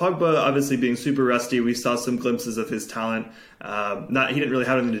 Pogba obviously being super rusty, we saw some glimpses of his talent. He didn't really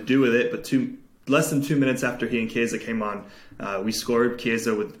have anything to do with it, but less than 2 minutes after he and Chiesa came on, we scored.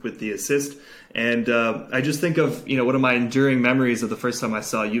 Chiesa with the assist. And I just think of, one of my enduring memories of the first time I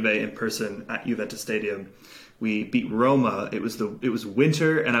saw Juve in person at Juventus Stadium. We beat Roma. It was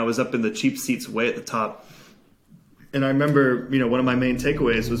winter, and I was up in the cheap seats way at the top. And I remember, one of my main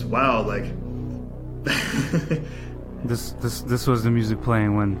takeaways was, wow, like this was the music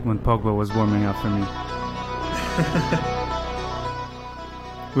playing when Pogba was warming up for me.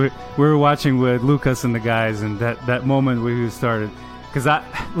 we were watching with Lucas and the guys, and that moment where he started, because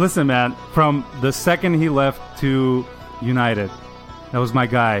listen, man, from the second he left to United, that was my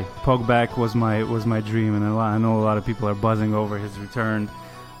guy. Pogba was my dream, and I know a lot of people are buzzing over his return.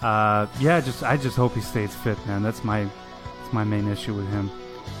 I just hope he stays fit, man. That's my main issue with him.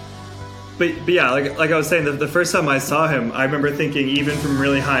 But yeah, like I was saying, the first time I saw him, I remember thinking, even from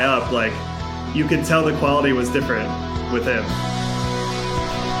really high up, like, you could tell the quality was different with him.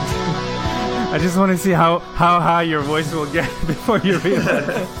 I just want to see how high your voice will get before you read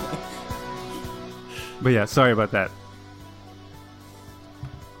it. But yeah, sorry about that.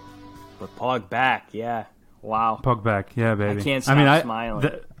 But Pog back, yeah. Wow. Pog back, yeah, baby. I can't stop smiling.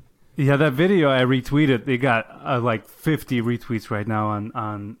 That video I retweeted, they got like 50 retweets right now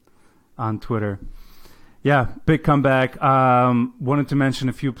on Twitter. Yeah, big comeback. Wanted to mention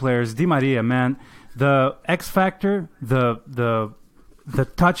a few players. Di Maria, man, the X factor, the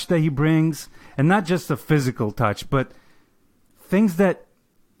touch that he brings, and not just the physical touch, but things that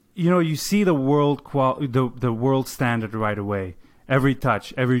you see the world standard right away. Every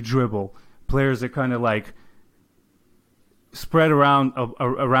touch, every dribble, players that kind of like spread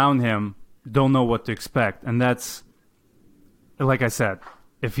around him don't know what to expect, and that's, like I said,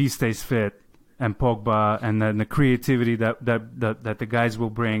 if he stays fit, and Pogba, and then the creativity that the guys will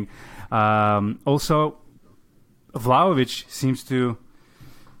bring. Also, Vlahovic seems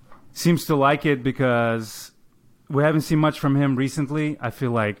to like it because we haven't seen much from him recently. I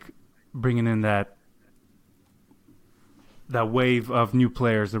feel like bringing in that wave of new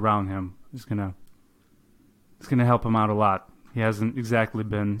players around him is gonna help him out a lot. He hasn't exactly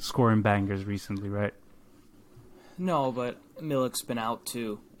been scoring bangers recently, right? No, but Milik's been out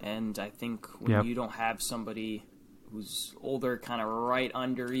too, and I think when you don't have somebody who's older kind of right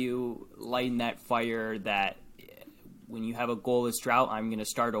under you, lighting that fire, that when you have a goalless drought, I'm going to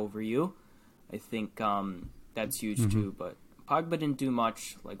start over you. I think that's huge too. But Pogba didn't do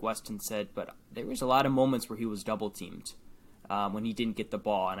much, like Weston said, but there was a lot of moments where he was double-teamed when he didn't get the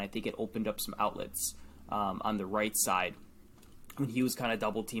ball, and I think it opened up some outlets on the right side when he was kind of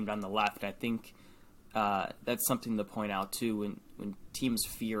double-teamed on the left. I think that's something to point out too. When teams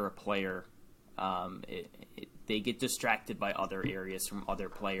fear a player, they get distracted by other areas from other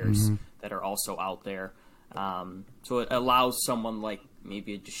players that are also out there. So it allows someone like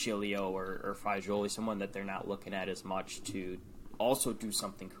maybe a DeCilio or Fagioli, someone that they're not looking at as much, to also do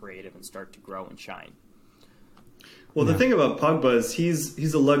something creative and start to grow and shine. Well, the thing about Pogba is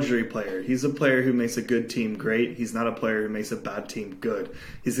he's a luxury player. He's a player who makes a good team great. He's not a player who makes a bad team good.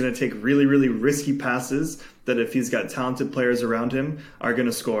 He's going to take really, really risky passes that, if he's got talented players around him, are going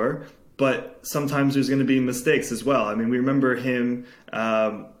to score. But sometimes there's going to be mistakes as well. I mean, we remember him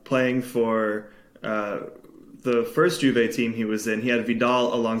playing for the first Juve team he was in. He had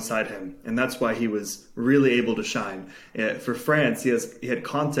Vidal alongside him, and that's why he was really able to shine. For France, he had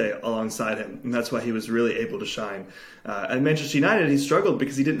Conte alongside him, and that's why he was really able to shine. At Manchester United, he struggled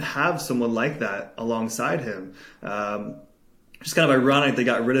because he didn't have someone like that alongside him. It's kind of ironic they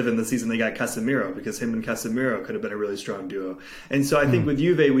got rid of him the season they got Casemiro, because him and Casemiro could have been a really strong duo. And so I think with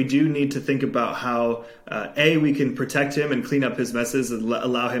Juve, we do need to think about how, A, we can protect him and clean up his messes and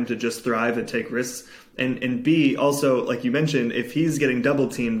allow him to just thrive and take risks. And B, also, like you mentioned, if he's getting double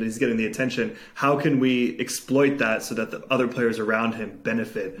teamed, he's getting the attention, how can we exploit that so that the other players around him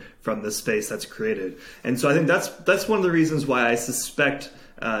benefit from the space that's created? And so I think that's one of the reasons why I suspect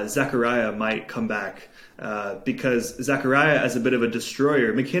Zakaria might come back. Because Zakaria, as a bit of a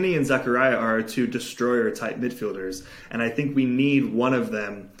destroyer, McKennie and Zakaria are two destroyer-type midfielders, and I think we need one of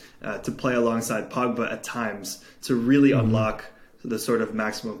them to play alongside Pogba at times to really unlock the sort of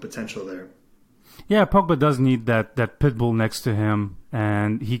maximum potential there. Yeah, Pogba does need that pit bull next to him,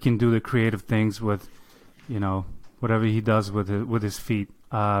 and he can do the creative things with, whatever he does with his feet.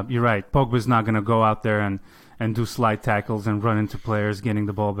 You're right. Pogba's not going to go out there and do slide tackles and run into players getting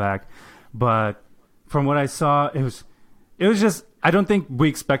the ball back, but from what I saw, it was just, I don't think we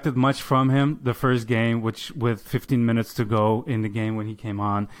expected much from him the first game, which with 15 minutes to go in the game when he came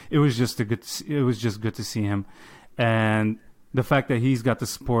on, it was just good to see him. And the fact that he's got the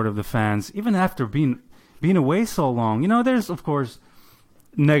support of the fans, even after being away so long. There's of course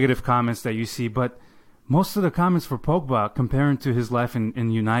negative comments that you see, but most of the comments for Pogba comparing to his life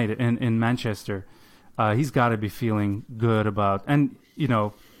in United and in Manchester, he's got to be feeling good about. And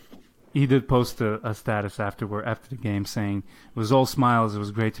he did post a status after the game saying it was all smiles. It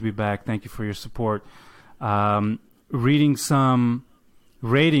was great to be back. Thank you for your support. Reading some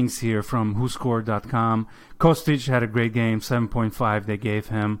ratings here from WhoScored.com. Kostic had a great game, 7.5 they gave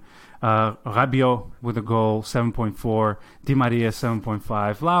him. Rabiot with a goal, 7.4. Di Maria, 7.5.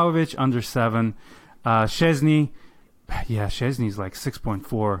 Vlahovic, under 7. Szczesny, Szczesny's like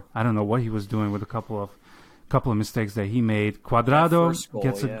 6.4. I don't know what he was doing with a couple of mistakes that he made. Cuadrado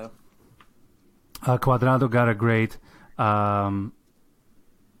gets a... Cuadrado got a great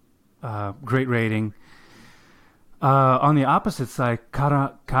rating. On the opposite side,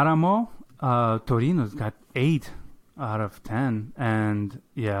 Caramo, Torino's got 8 out of 10, and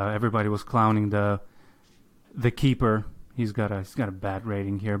everybody was clowning the keeper. He's got a bad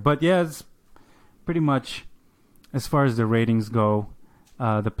rating here, but it's pretty much as far as the ratings go.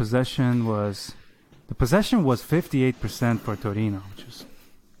 The possession was 58% for Torino, which is.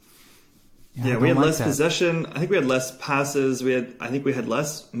 Yeah, we had less possession. I think we had less passes. I think we had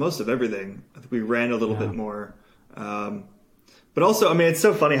most of everything. I think we ran a little bit more. But also, it's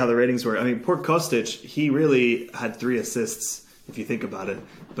so funny how the ratings were. Poor Kostic, he really had 3 assists, if you think about it.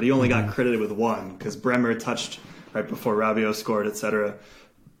 But he only got credited with 1, because Bremer touched right before Rabiot scored, etc.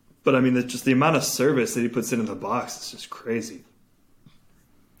 But, just the amount of service that he puts in the box is just crazy.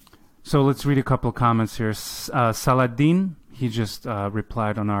 So let's read a couple of comments here. Saladin, he just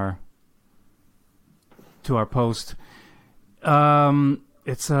replied to our post.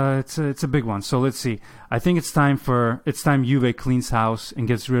 It's a big one. So let's see. I think it's time Juve cleans house and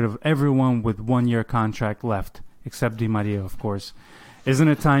gets rid of everyone with 1-year contract left, except Di Maria, of course. Isn't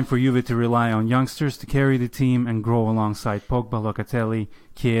it time for Juve to rely on youngsters to carry the team and grow alongside Pogba, Locatelli,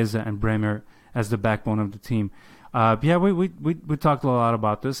 Chiesa, and Bremer as the backbone of the team? We talked a lot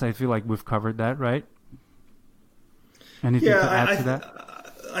about this. I feel like we've covered that, right? Anything to add to that?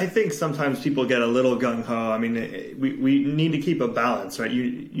 I think sometimes people get a little gung-ho. We need to keep a balance, right?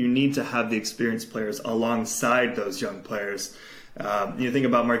 You need to have the experienced players alongside those young players. You think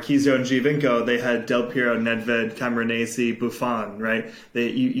about Marchisio and Giovinco, they had Del Piero, Nedved, Camoranesi, Buffon, right?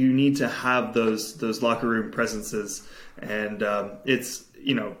 You need to have those locker room presences. And it's,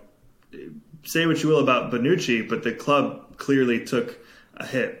 say what you will about Bonucci, but the club clearly took a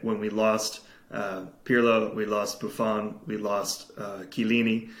hit when we lost Pirlo, we lost Buffon, we lost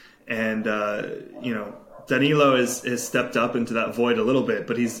Chiellini, and Danilo has stepped up into that void a little bit,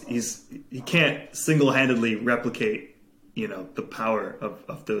 but he can't single-handedly replicate the power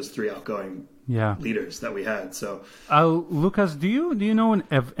of those 3 outgoing leaders that we had. So Lucas, do you know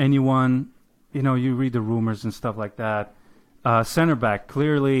of anyone you read the rumors and stuff like that. Center back,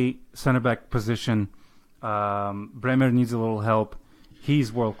 clearly center back position. Bremer needs a little help.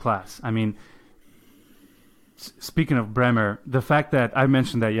 He's world class. I mean, speaking of Bremer, the fact that I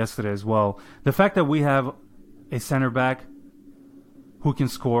mentioned that yesterday as well, the fact that we have a center back who can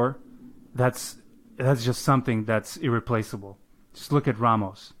score, that's just something that's irreplaceable. Just look at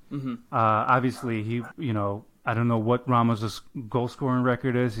Ramos. Mm-hmm. Obviously, I don't know what Ramos' goal scoring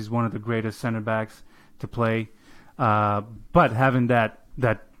record is. He's one of the greatest center backs to play. But having that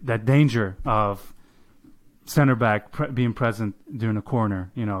danger of center back being present during a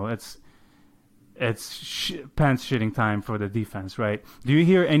corner, it's pants shitting time for the defense, right? Do you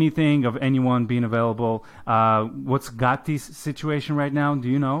hear anything of anyone being available? What's Gatti's situation right now? Do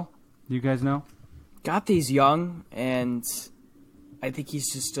you know? Do you guys know? Gatti's young, and I think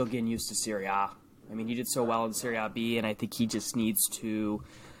he's just still getting used to Serie A. I mean, he did so well in Serie A B, and I think he just needs to.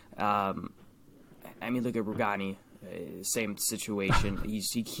 Look at Rugani. Same situation.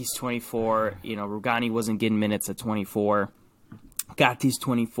 He's 24. Rugani wasn't getting minutes at 24. Gatti's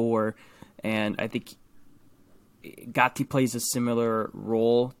 24, and I think Gatti plays a similar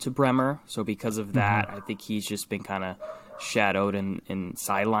role to Bremer. So because of that, I think he's just been kind of shadowed and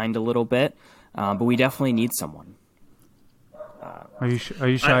sidelined a little bit. But we definitely need someone. Are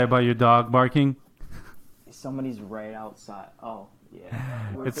you shy about your dog barking? Somebody's right outside. Oh,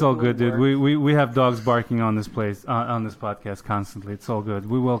 yeah. It's all good, dude. We have dogs barking on this place on this podcast constantly. It's all good.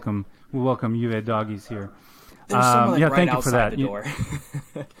 We welcome UA doggies here. There's someone right thank you outside for that. the door.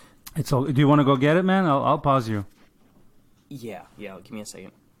 It's all. Do you want to go get it, man? I'll pause you. Yeah. Give me a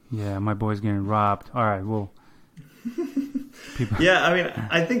second. Yeah, my boy's getting robbed. All right, well. Yeah, I mean,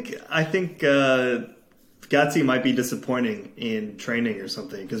 I think Gatti might be disappointing in training or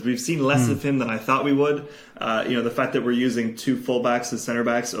something because we've seen less of him than I thought we would. The fact that we're using two fullbacks as center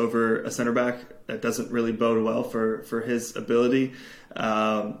backs over a center back, that doesn't really bode well for his ability.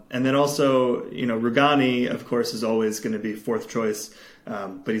 And then also, Rugani, of course, is always going to be fourth choice,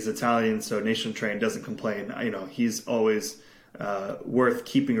 but he's Italian, so nation trained, doesn't complain. He's always worth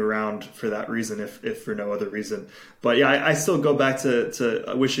keeping around for that reason, if for no other reason. But yeah, I still go back to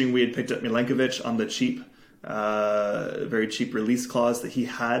wishing we had picked up Milenkovic on the cheap. Very cheap release clause that he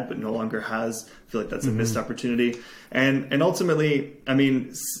had but no longer has. I feel like that's a missed opportunity. And ultimately, I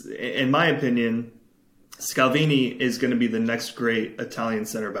mean, in my opinion, Scalvini is going to be the next great Italian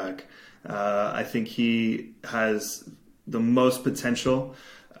center back. I think he has the most potential.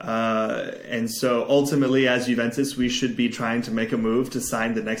 And so ultimately, as Juventus, we should be trying to make a move to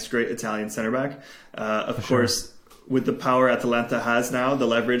sign the next great Italian center back. Of course, with the power Atalanta has now, the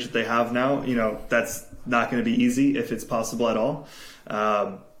leverage that they have now, that's not going to be easy if it's possible at all.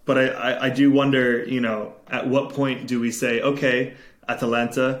 But I do wonder, at what point do we say, okay,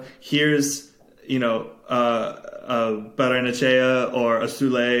 Atalanta, here's, a Barrenechea or a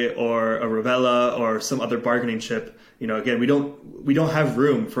Sule or a Ravella or some other bargaining chip. Again, we don't have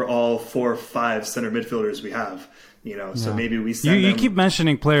room for all 4 or 5 center midfielders we have. So maybe we send you keep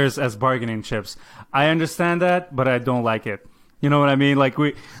mentioning players as bargaining chips. I understand that, but I don't like it. You know what I mean? Like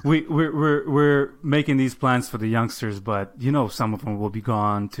we're making these plans for the youngsters, but some of them will be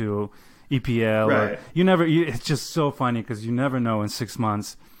gone to EPL. Right. Or it's just so funny because you never know in 6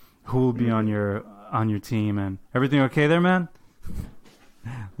 months who will be on your team. And everything okay there, man?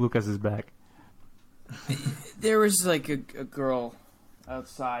 Lucas is back. There was like a girl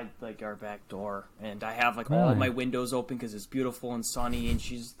outside like our back door, and I have all of my windows open because it's beautiful and sunny, and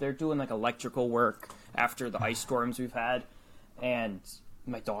they're doing like electrical work after the ice storms we've had, and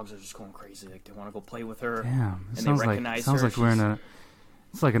my dogs are just going crazy. Like they want to go play with her. Damn, and they recognize her. Sounds like we're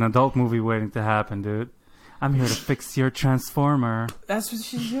it's like an adult movie waiting to happen, dude. I'm here to fix your transformer. That's what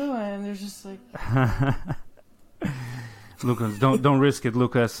she's doing. They're just like. Lucas, don't risk it,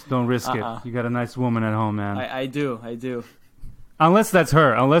 Lucas. Don't risk it. You got a nice woman at home, man. I do. Unless that's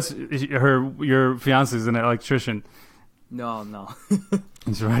her. Unless your fiance is an electrician. No.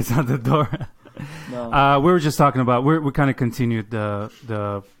 It's right out the door. No. We were just talking about. We kind of continued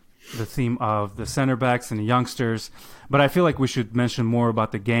the theme of the center backs and the youngsters, but I feel like we should mention more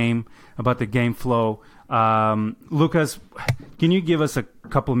about the game flow. Lucas, can you give us a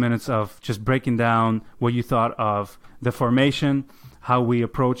couple minutes of just breaking down what you thought of the formation, how we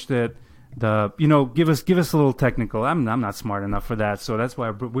approached it? Give us a little technical. I'm not smart enough for that, so that's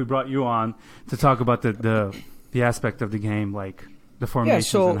why we brought you on to talk about the aspect of the game, like the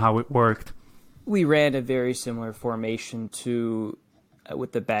formations and how it worked. We ran a very similar formation to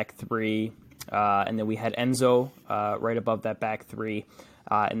with the back three, and then we had Enzo right above that back three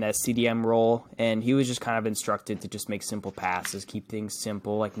in that CDM role, and he was just kind of instructed to just make simple passes, keep things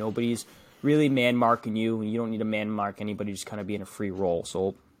simple. Like nobody's really man marking you, and you don't need to man mark anybody, just kind of be in a free roll.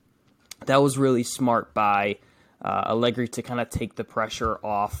 So that was really smart by Allegri to kind of take the pressure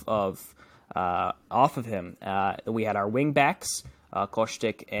off of him. We had our wing backs,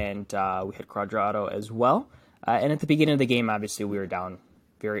 Kostic, and we had Cuadrado as well. And at the beginning of the game, obviously, we were down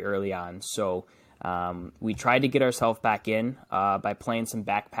very early on. So we tried to get ourselves back in by playing some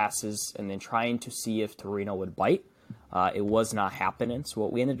back passes and then trying to see if Torino would bite. It was not happening. So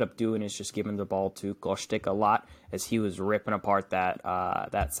what we ended up doing is just giving the ball to Kostic a lot as he was ripping apart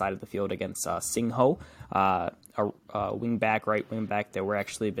that side of the field against Singho, a right wing back that we're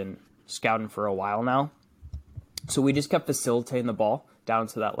actually been scouting for a while now. So we just kept facilitating the ball down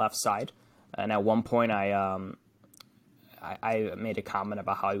to that left side. And at one point, I made a comment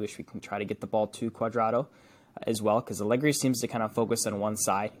about how I wish we can try to get the ball to Cuadrado as well, because Allegri seems to kind of focus on one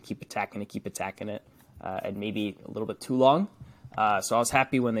side, keep attacking it, and maybe a little bit too long. So I was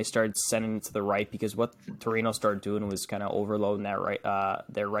happy when they started sending it to the right, because what Torino started doing was kind of overloading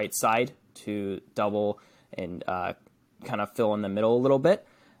their right side to double and kind of fill in the middle a little bit.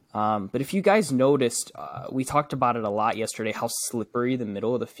 But if you guys noticed, we talked about it a lot yesterday, how slippery the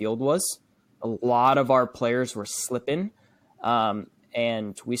middle of the field was. A lot of our players were slipping.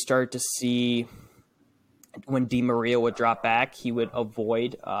 And we started to see when Di Maria would drop back, he would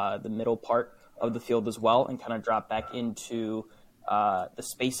avoid the middle part of the field as well and kind of drop back into the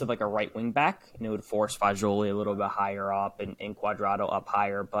space of like a right wing back. And it would force Fagioli a little bit higher up and Cuadrado up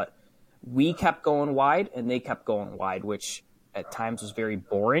higher. But we kept going wide and they kept going wide, which at times was very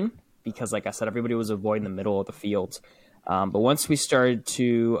boring because, like I said, everybody was avoiding the middle of the field. But once we started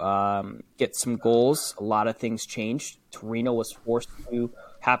to get some goals, a lot of things changed. Torino was forced to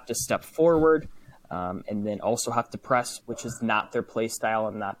have to step forward and then also have to press, which is not their play style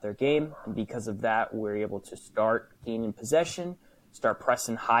and not their game. And because of that, we're able to start gaining possession, start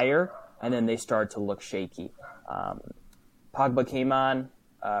pressing higher, and then they started to look shaky. Pogba came on,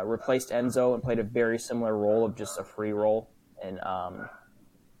 replaced Enzo, and played a very similar role of just a free role. And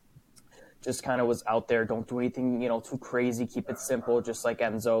just kind of was out there, don't do anything, too crazy, keep it simple, just like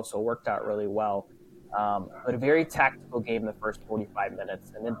Enzo, so it worked out really well. But a very tactical game the first 45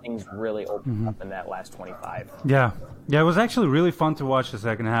 minutes, and then things really opened up in that last 25. Yeah, it was actually really fun to watch the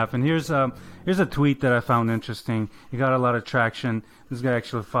second half. And here's a tweet that I found interesting. He got a lot of traction. This guy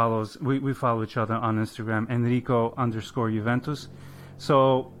actually follows, we follow each other on Instagram, Enrico_Juventus.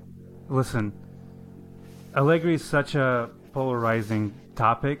 So, listen, Allegri is such a polarizing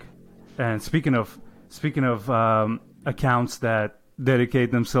topic. And speaking of accounts that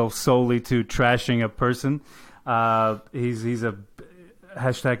dedicate themselves solely to trashing a person, he's a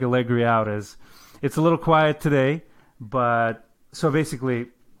hashtag Allegri out. As it's a little quiet today, but so basically,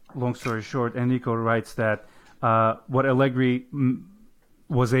 long story short, Enrico writes that what Allegri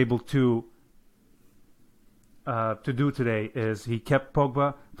was able to do today is he kept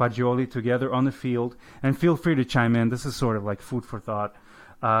Pogba, Fagioli together on the field, and feel free to chime in. This is sort of like food for thought.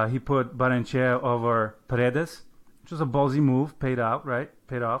 He put Barrenechea over Paredes, which was a ballsy move, paid off. Put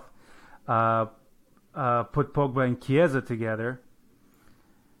Pogba and Chiesa together.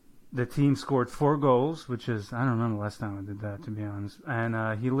 The team scored 4 goals, which is, I don't remember the last time I did that, to be honest.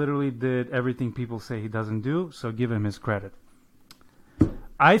 And he literally did everything people say he doesn't do, so give him his credit.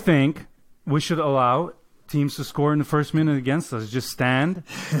 I think we should allow teams to score in the first minute against us. Just stand,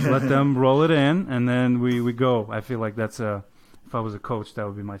 let them roll it in, and then we go. I feel like that's if I was a coach, that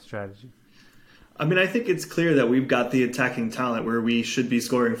would be my strategy. I mean, I think it's clear that we've got the attacking talent where we should be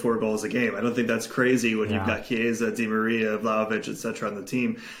scoring 4 goals a game. I don't think that's crazy when you've got Chiesa, Di Maria, Vlahovic, etc. on the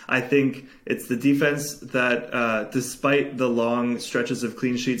team. I think it's the defense that, despite the long stretches of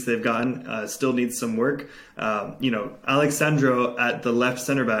clean sheets they've gotten, still needs some work. Alexandro at the left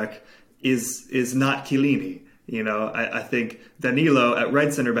center back is not Chiellini. I think Danilo at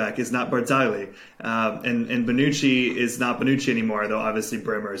right center back is not Barzagli, and Bonucci is not Bonucci anymore, though obviously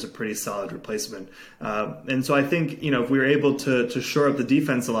Bremer is a pretty solid replacement. And so I think, if we were able to shore up the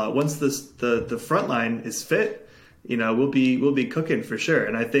defense a lot, once the front line is fit, we'll be cooking for sure.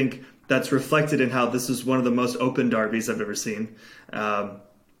 And I think that's reflected in how this is one of the most open derbies I've ever seen.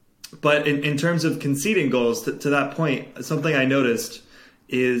 But in terms of conceding goals, to that point, something I noticed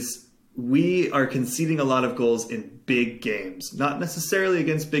is we are conceding a lot of goals in big games, not necessarily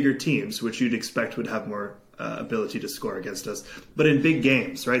against bigger teams, which you'd expect would have more ability to score against us, but in big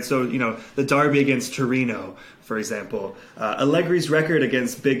games, right? So, the derby against Torino, for example, Allegri's record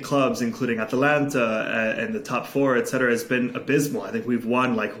against big clubs, including Atalanta and the top 4, et cetera, has been abysmal. I think we've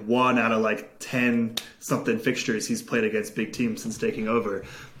won 1 out of 10 something fixtures he's played against big teams since taking over.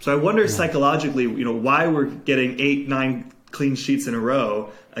 So I wonder psychologically, why we're getting 8-9 clean sheets in a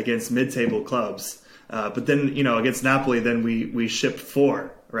row against mid-table clubs. But then, against Napoli, then we shipped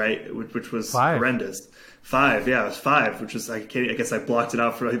 4, right? Which was 5. Horrendous. 5, yeah, it was 5, which was, I guess I blocked it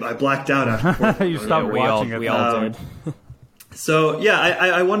out I blacked out after. You stopped watching it. We all did. So yeah,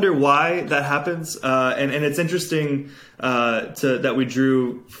 I wonder why that happens, and it's interesting that we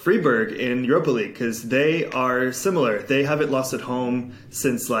drew Freiburg in Europa League because they are similar. They haven't lost at home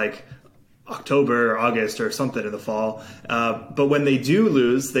since like October or August or something in the fall. But when they do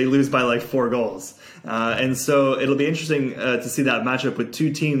lose, they lose by like 4 goals. And so it'll be interesting to see that matchup with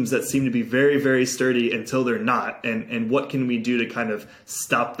 2 teams that seem to be very, very sturdy until they're not. And what can we do to kind of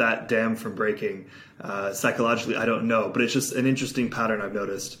stop that dam from breaking? Psychologically, I don't know, but it's just an interesting pattern I've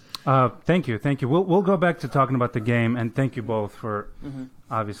noticed. Thank you. We'll go back to talking about the game, and thank you both for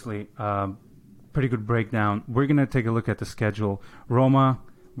obviously pretty good breakdown. We're gonna take a look at the schedule. Roma,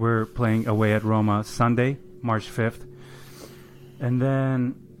 we're playing away at Roma Sunday, March 5th, and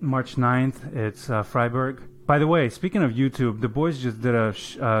then March 9th it's Freiburg. By the way, speaking of YouTube, the boys just did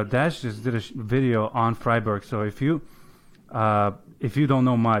Dash just did a video on Freiburg. So if you don't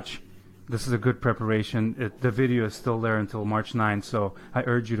know much, this is a good preparation. The video is still there until March 9th, so I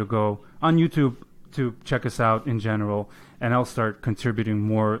urge you to go on YouTube to check us out in general, and I'll start contributing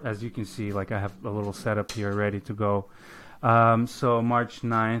more. As you can see, like I have a little setup here ready to go. So March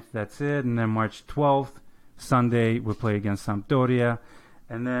 9th, that's it, and then March 12th, Sunday, we play against Sampdoria,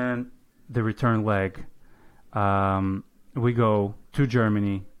 and then the return leg, we go to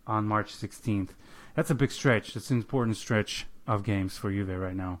Germany on March 16th. That's a big stretch. That's an important stretch of games for Juve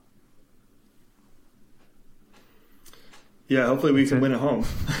right now. Yeah, hopefully we can win at home.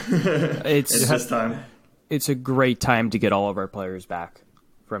 It's this time. It's a great time to get all of our players back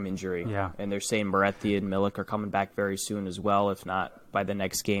from injury. Yeah. And they're saying Moretti and Milik are coming back very soon as well, if not by the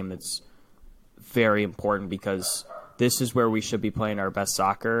next game. That's very important because this is where we should be playing our best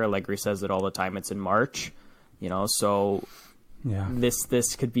soccer. Allegri says it all the time. It's in March, so yeah.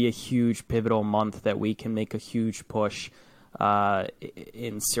 This could be a huge pivotal month that we can make a huge push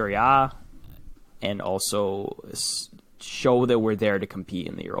in Serie A and also show that we're there to compete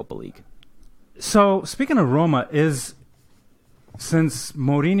in the Europa League. So, speaking of Roma, since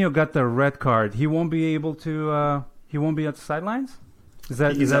Mourinho got the red card, he won't be able to. He won't be at the sidelines. He's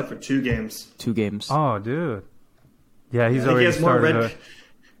out for 2 games. 2 games. Oh, dude. Yeah, he's already started.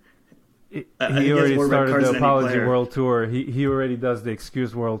 He already started the Apology World Tour. He already does the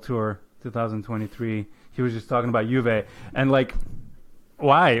Excuse World Tour 2023. He was just talking about Juve and like,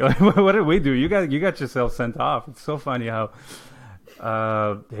 why? What did we do? You got yourself sent off. It's so funny how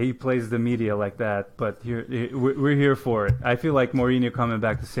he plays the media like that. But we're here for it. I feel like Mourinho coming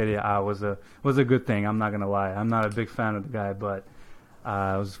back to Serie A was a good thing. I'm not gonna lie. I'm not a big fan of the guy, but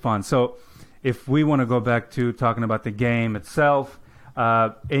it was fun. So if we want to go back to talking about the game itself, Bremer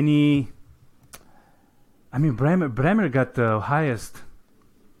got the highest.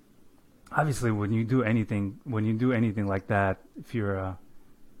 Obviously, when you do anything like that, if you're a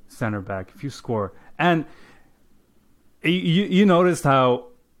center back, if you score, and you noticed how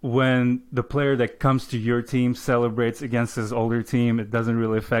when the player that comes to your team celebrates against his older team, it doesn't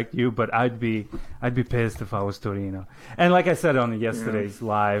really affect you. But I'd be pissed if I was Torino. And like I said on yesterday's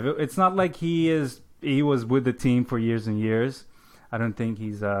live, it's not like he was with the team for years and years. I don't think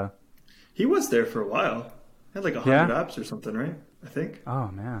he's He was there for a while. He had like 100 apps or something, right? I think. Oh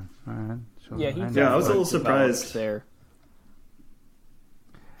man! All right. I was a little surprised there.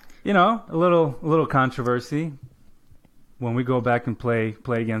 A little controversy. When we go back and play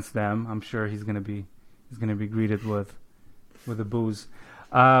against them, I'm sure he's gonna be greeted with the boos.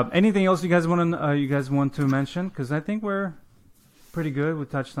 Anything else you guys want to mention? Because I think we're pretty good. We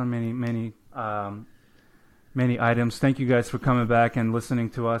touched on many items. Thank you guys for coming back and listening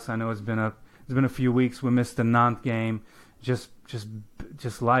to us. I know it's been a few weeks. We missed the Nantes game. Just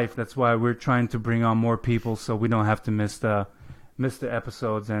life. That's why we're trying to bring on more people so we don't have to miss the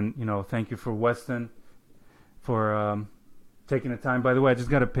episodes. And thank you for Weston for taking the time. By the way, I just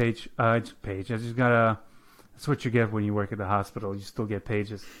got a page. That's what you get when you work at the hospital. You still get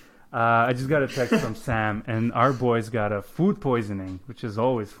pages. I just got a text from Sam, and our boys got a food poisoning, which is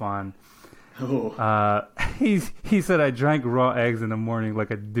always fun. Oh. He said I drank raw eggs in the morning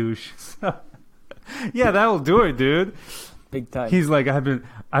like a douche. So, yeah, that'll do it, dude. Big time. He's like,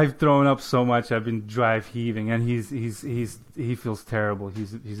 I've thrown up so much, I've been drive heaving, and he feels terrible.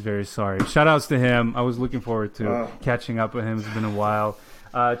 He's very sorry. Shout outs to him. I was looking forward to catching up with him. It's been a while.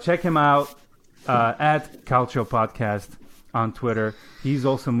 Check him out at Calcio Podcast on Twitter. He's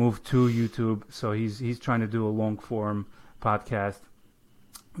also moved to YouTube, so he's trying to do a long form podcast.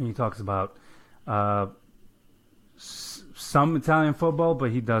 He talks about some Italian football,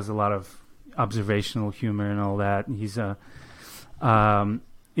 but he does a lot of observational humor and all that. He's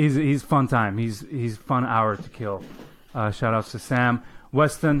fun time. He's fun hour to kill. Shout outs to Sam.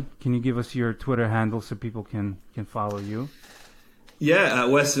 Weston, can you give us your Twitter handle so people can follow you? Yeah, at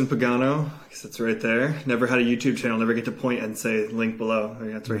Weston Pagano. I guess that's right there. Never had a YouTube channel. Never get to point and say link below. I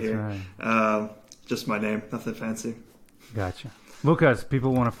mean, that's right here. Right. Just my name. Nothing fancy. Gotcha. Lucas,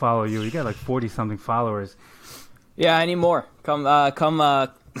 people want to follow you. You got like 40-something followers. Yeah, I need more. Come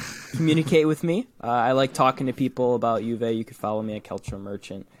communicate with me. I like talking to people about Juve. You can follow me at Cultural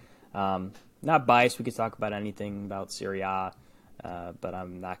Merchant. Not biased. We could talk about anything about Serie A, but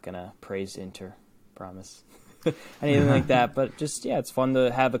I'm not going to praise Inter. Promise. Anything like that. But just, yeah, it's fun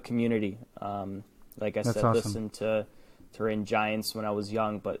to have a community. Like I said, awesome. Listened to Turin Giants when I was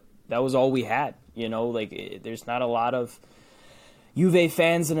young, but that was all we had. You know, like there's not a lot of Juve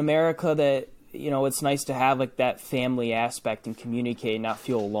fans in America that, you know, it's nice to have like that family aspect and communicate and not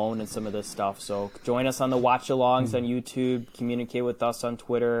feel alone in some of this stuff. So join us on the watch-alongs on YouTube, communicate with us on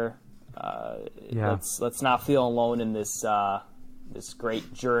Twitter. Let's not feel alone in this this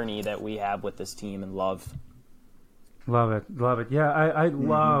great journey that we have with this team and love. Love it. Yeah, I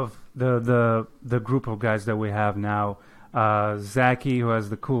love the group of guys that we have now. Zaki, who has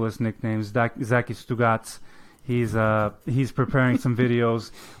the coolest nicknames, Zaki Stugats. He's preparing some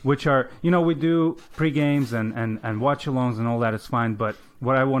videos, which are, you know, we do pre-games and watch-alongs and all that is fine. But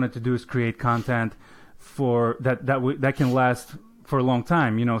what I wanted to do is create content for that can last for a long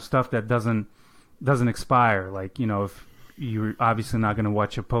time. You know, stuff that doesn't expire. Like, you know, if you're obviously not going to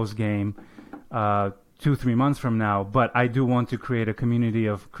watch a post-game 2-3 months from now, but I do want to create a community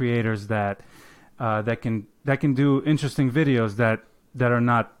of creators that can do interesting videos that are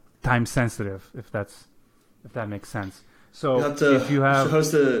not time sensitive, if that makes sense. So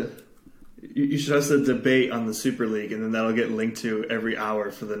you should host a debate on the Super League, and then that'll get linked to every hour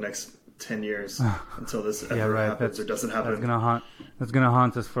for the next 10 years until this ever happens or doesn't happen. That's gonna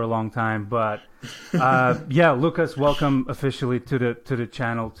haunt us for a long time. But yeah, Lucas, welcome officially to the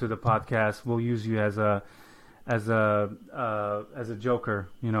channel, to the podcast. We'll use you as a joker.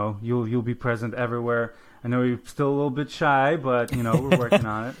 You know, you'll be present everywhere. I know you're still a little bit shy, but you know, we're working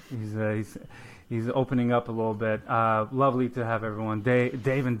on it. He's opening up a little bit. Lovely to have everyone.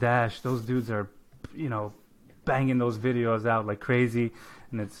 Dave and Dash, those dudes are, you know, banging those videos out like crazy,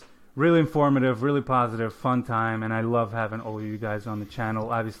 and it's really informative, really positive, fun time, and I love having all of you guys on the channel.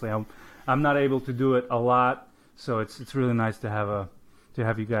 Obviously, I'm not able to do it a lot, so it's really nice to have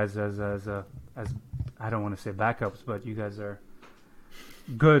you guys as I don't want to say backups, but you guys are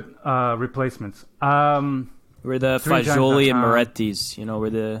good replacements. We're the Fagioli and Moretti's, you know. We're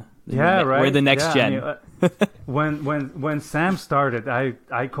the next gen. I mean, when Sam started,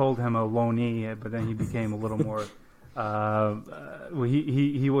 I called him a loanee, but then he became a little more.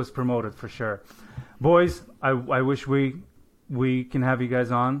 He was promoted for sure. Boys, I wish we can have you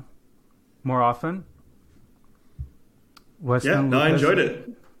guys on more often. Weston, I enjoyed it.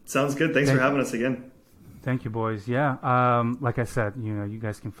 Sounds good. Thanks for having us again. Thank you, boys. Yeah, like I said, you know, you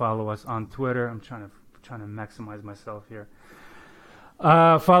guys can follow us on Twitter. I'm trying to maximize myself here.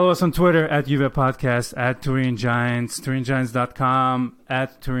 Follow us on Twitter at Juve Podcast, at Turin Giants, TurinGiants.com,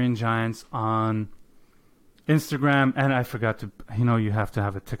 at Turin Giants on Instagram, and I forgot to, you know, you have to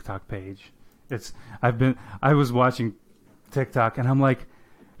have a TikTok page. I was watching TikTok and I'm like,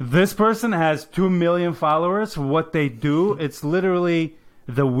 this person has 2 million followers for what they do. It's literally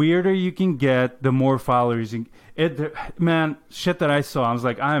the weirder you can get, the more followers you can. Man, shit that I saw, I was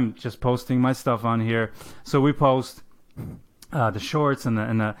like, I'm just posting my stuff on here. So we post the shorts and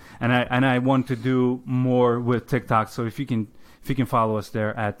I want to do more with TikTok. So if you can follow us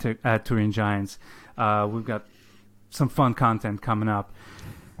there at Turin Giants, we've got some fun content coming up.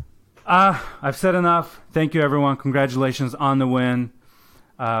 I've said enough. Thank you, everyone. Congratulations on the win.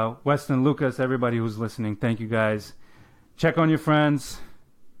 Weston, Lucas, everybody who's listening, thank you guys. Check on your friends.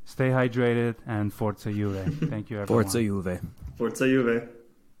 Stay hydrated, and Forza Juve. Thank you, everyone. Forza Juve. Forza Juve.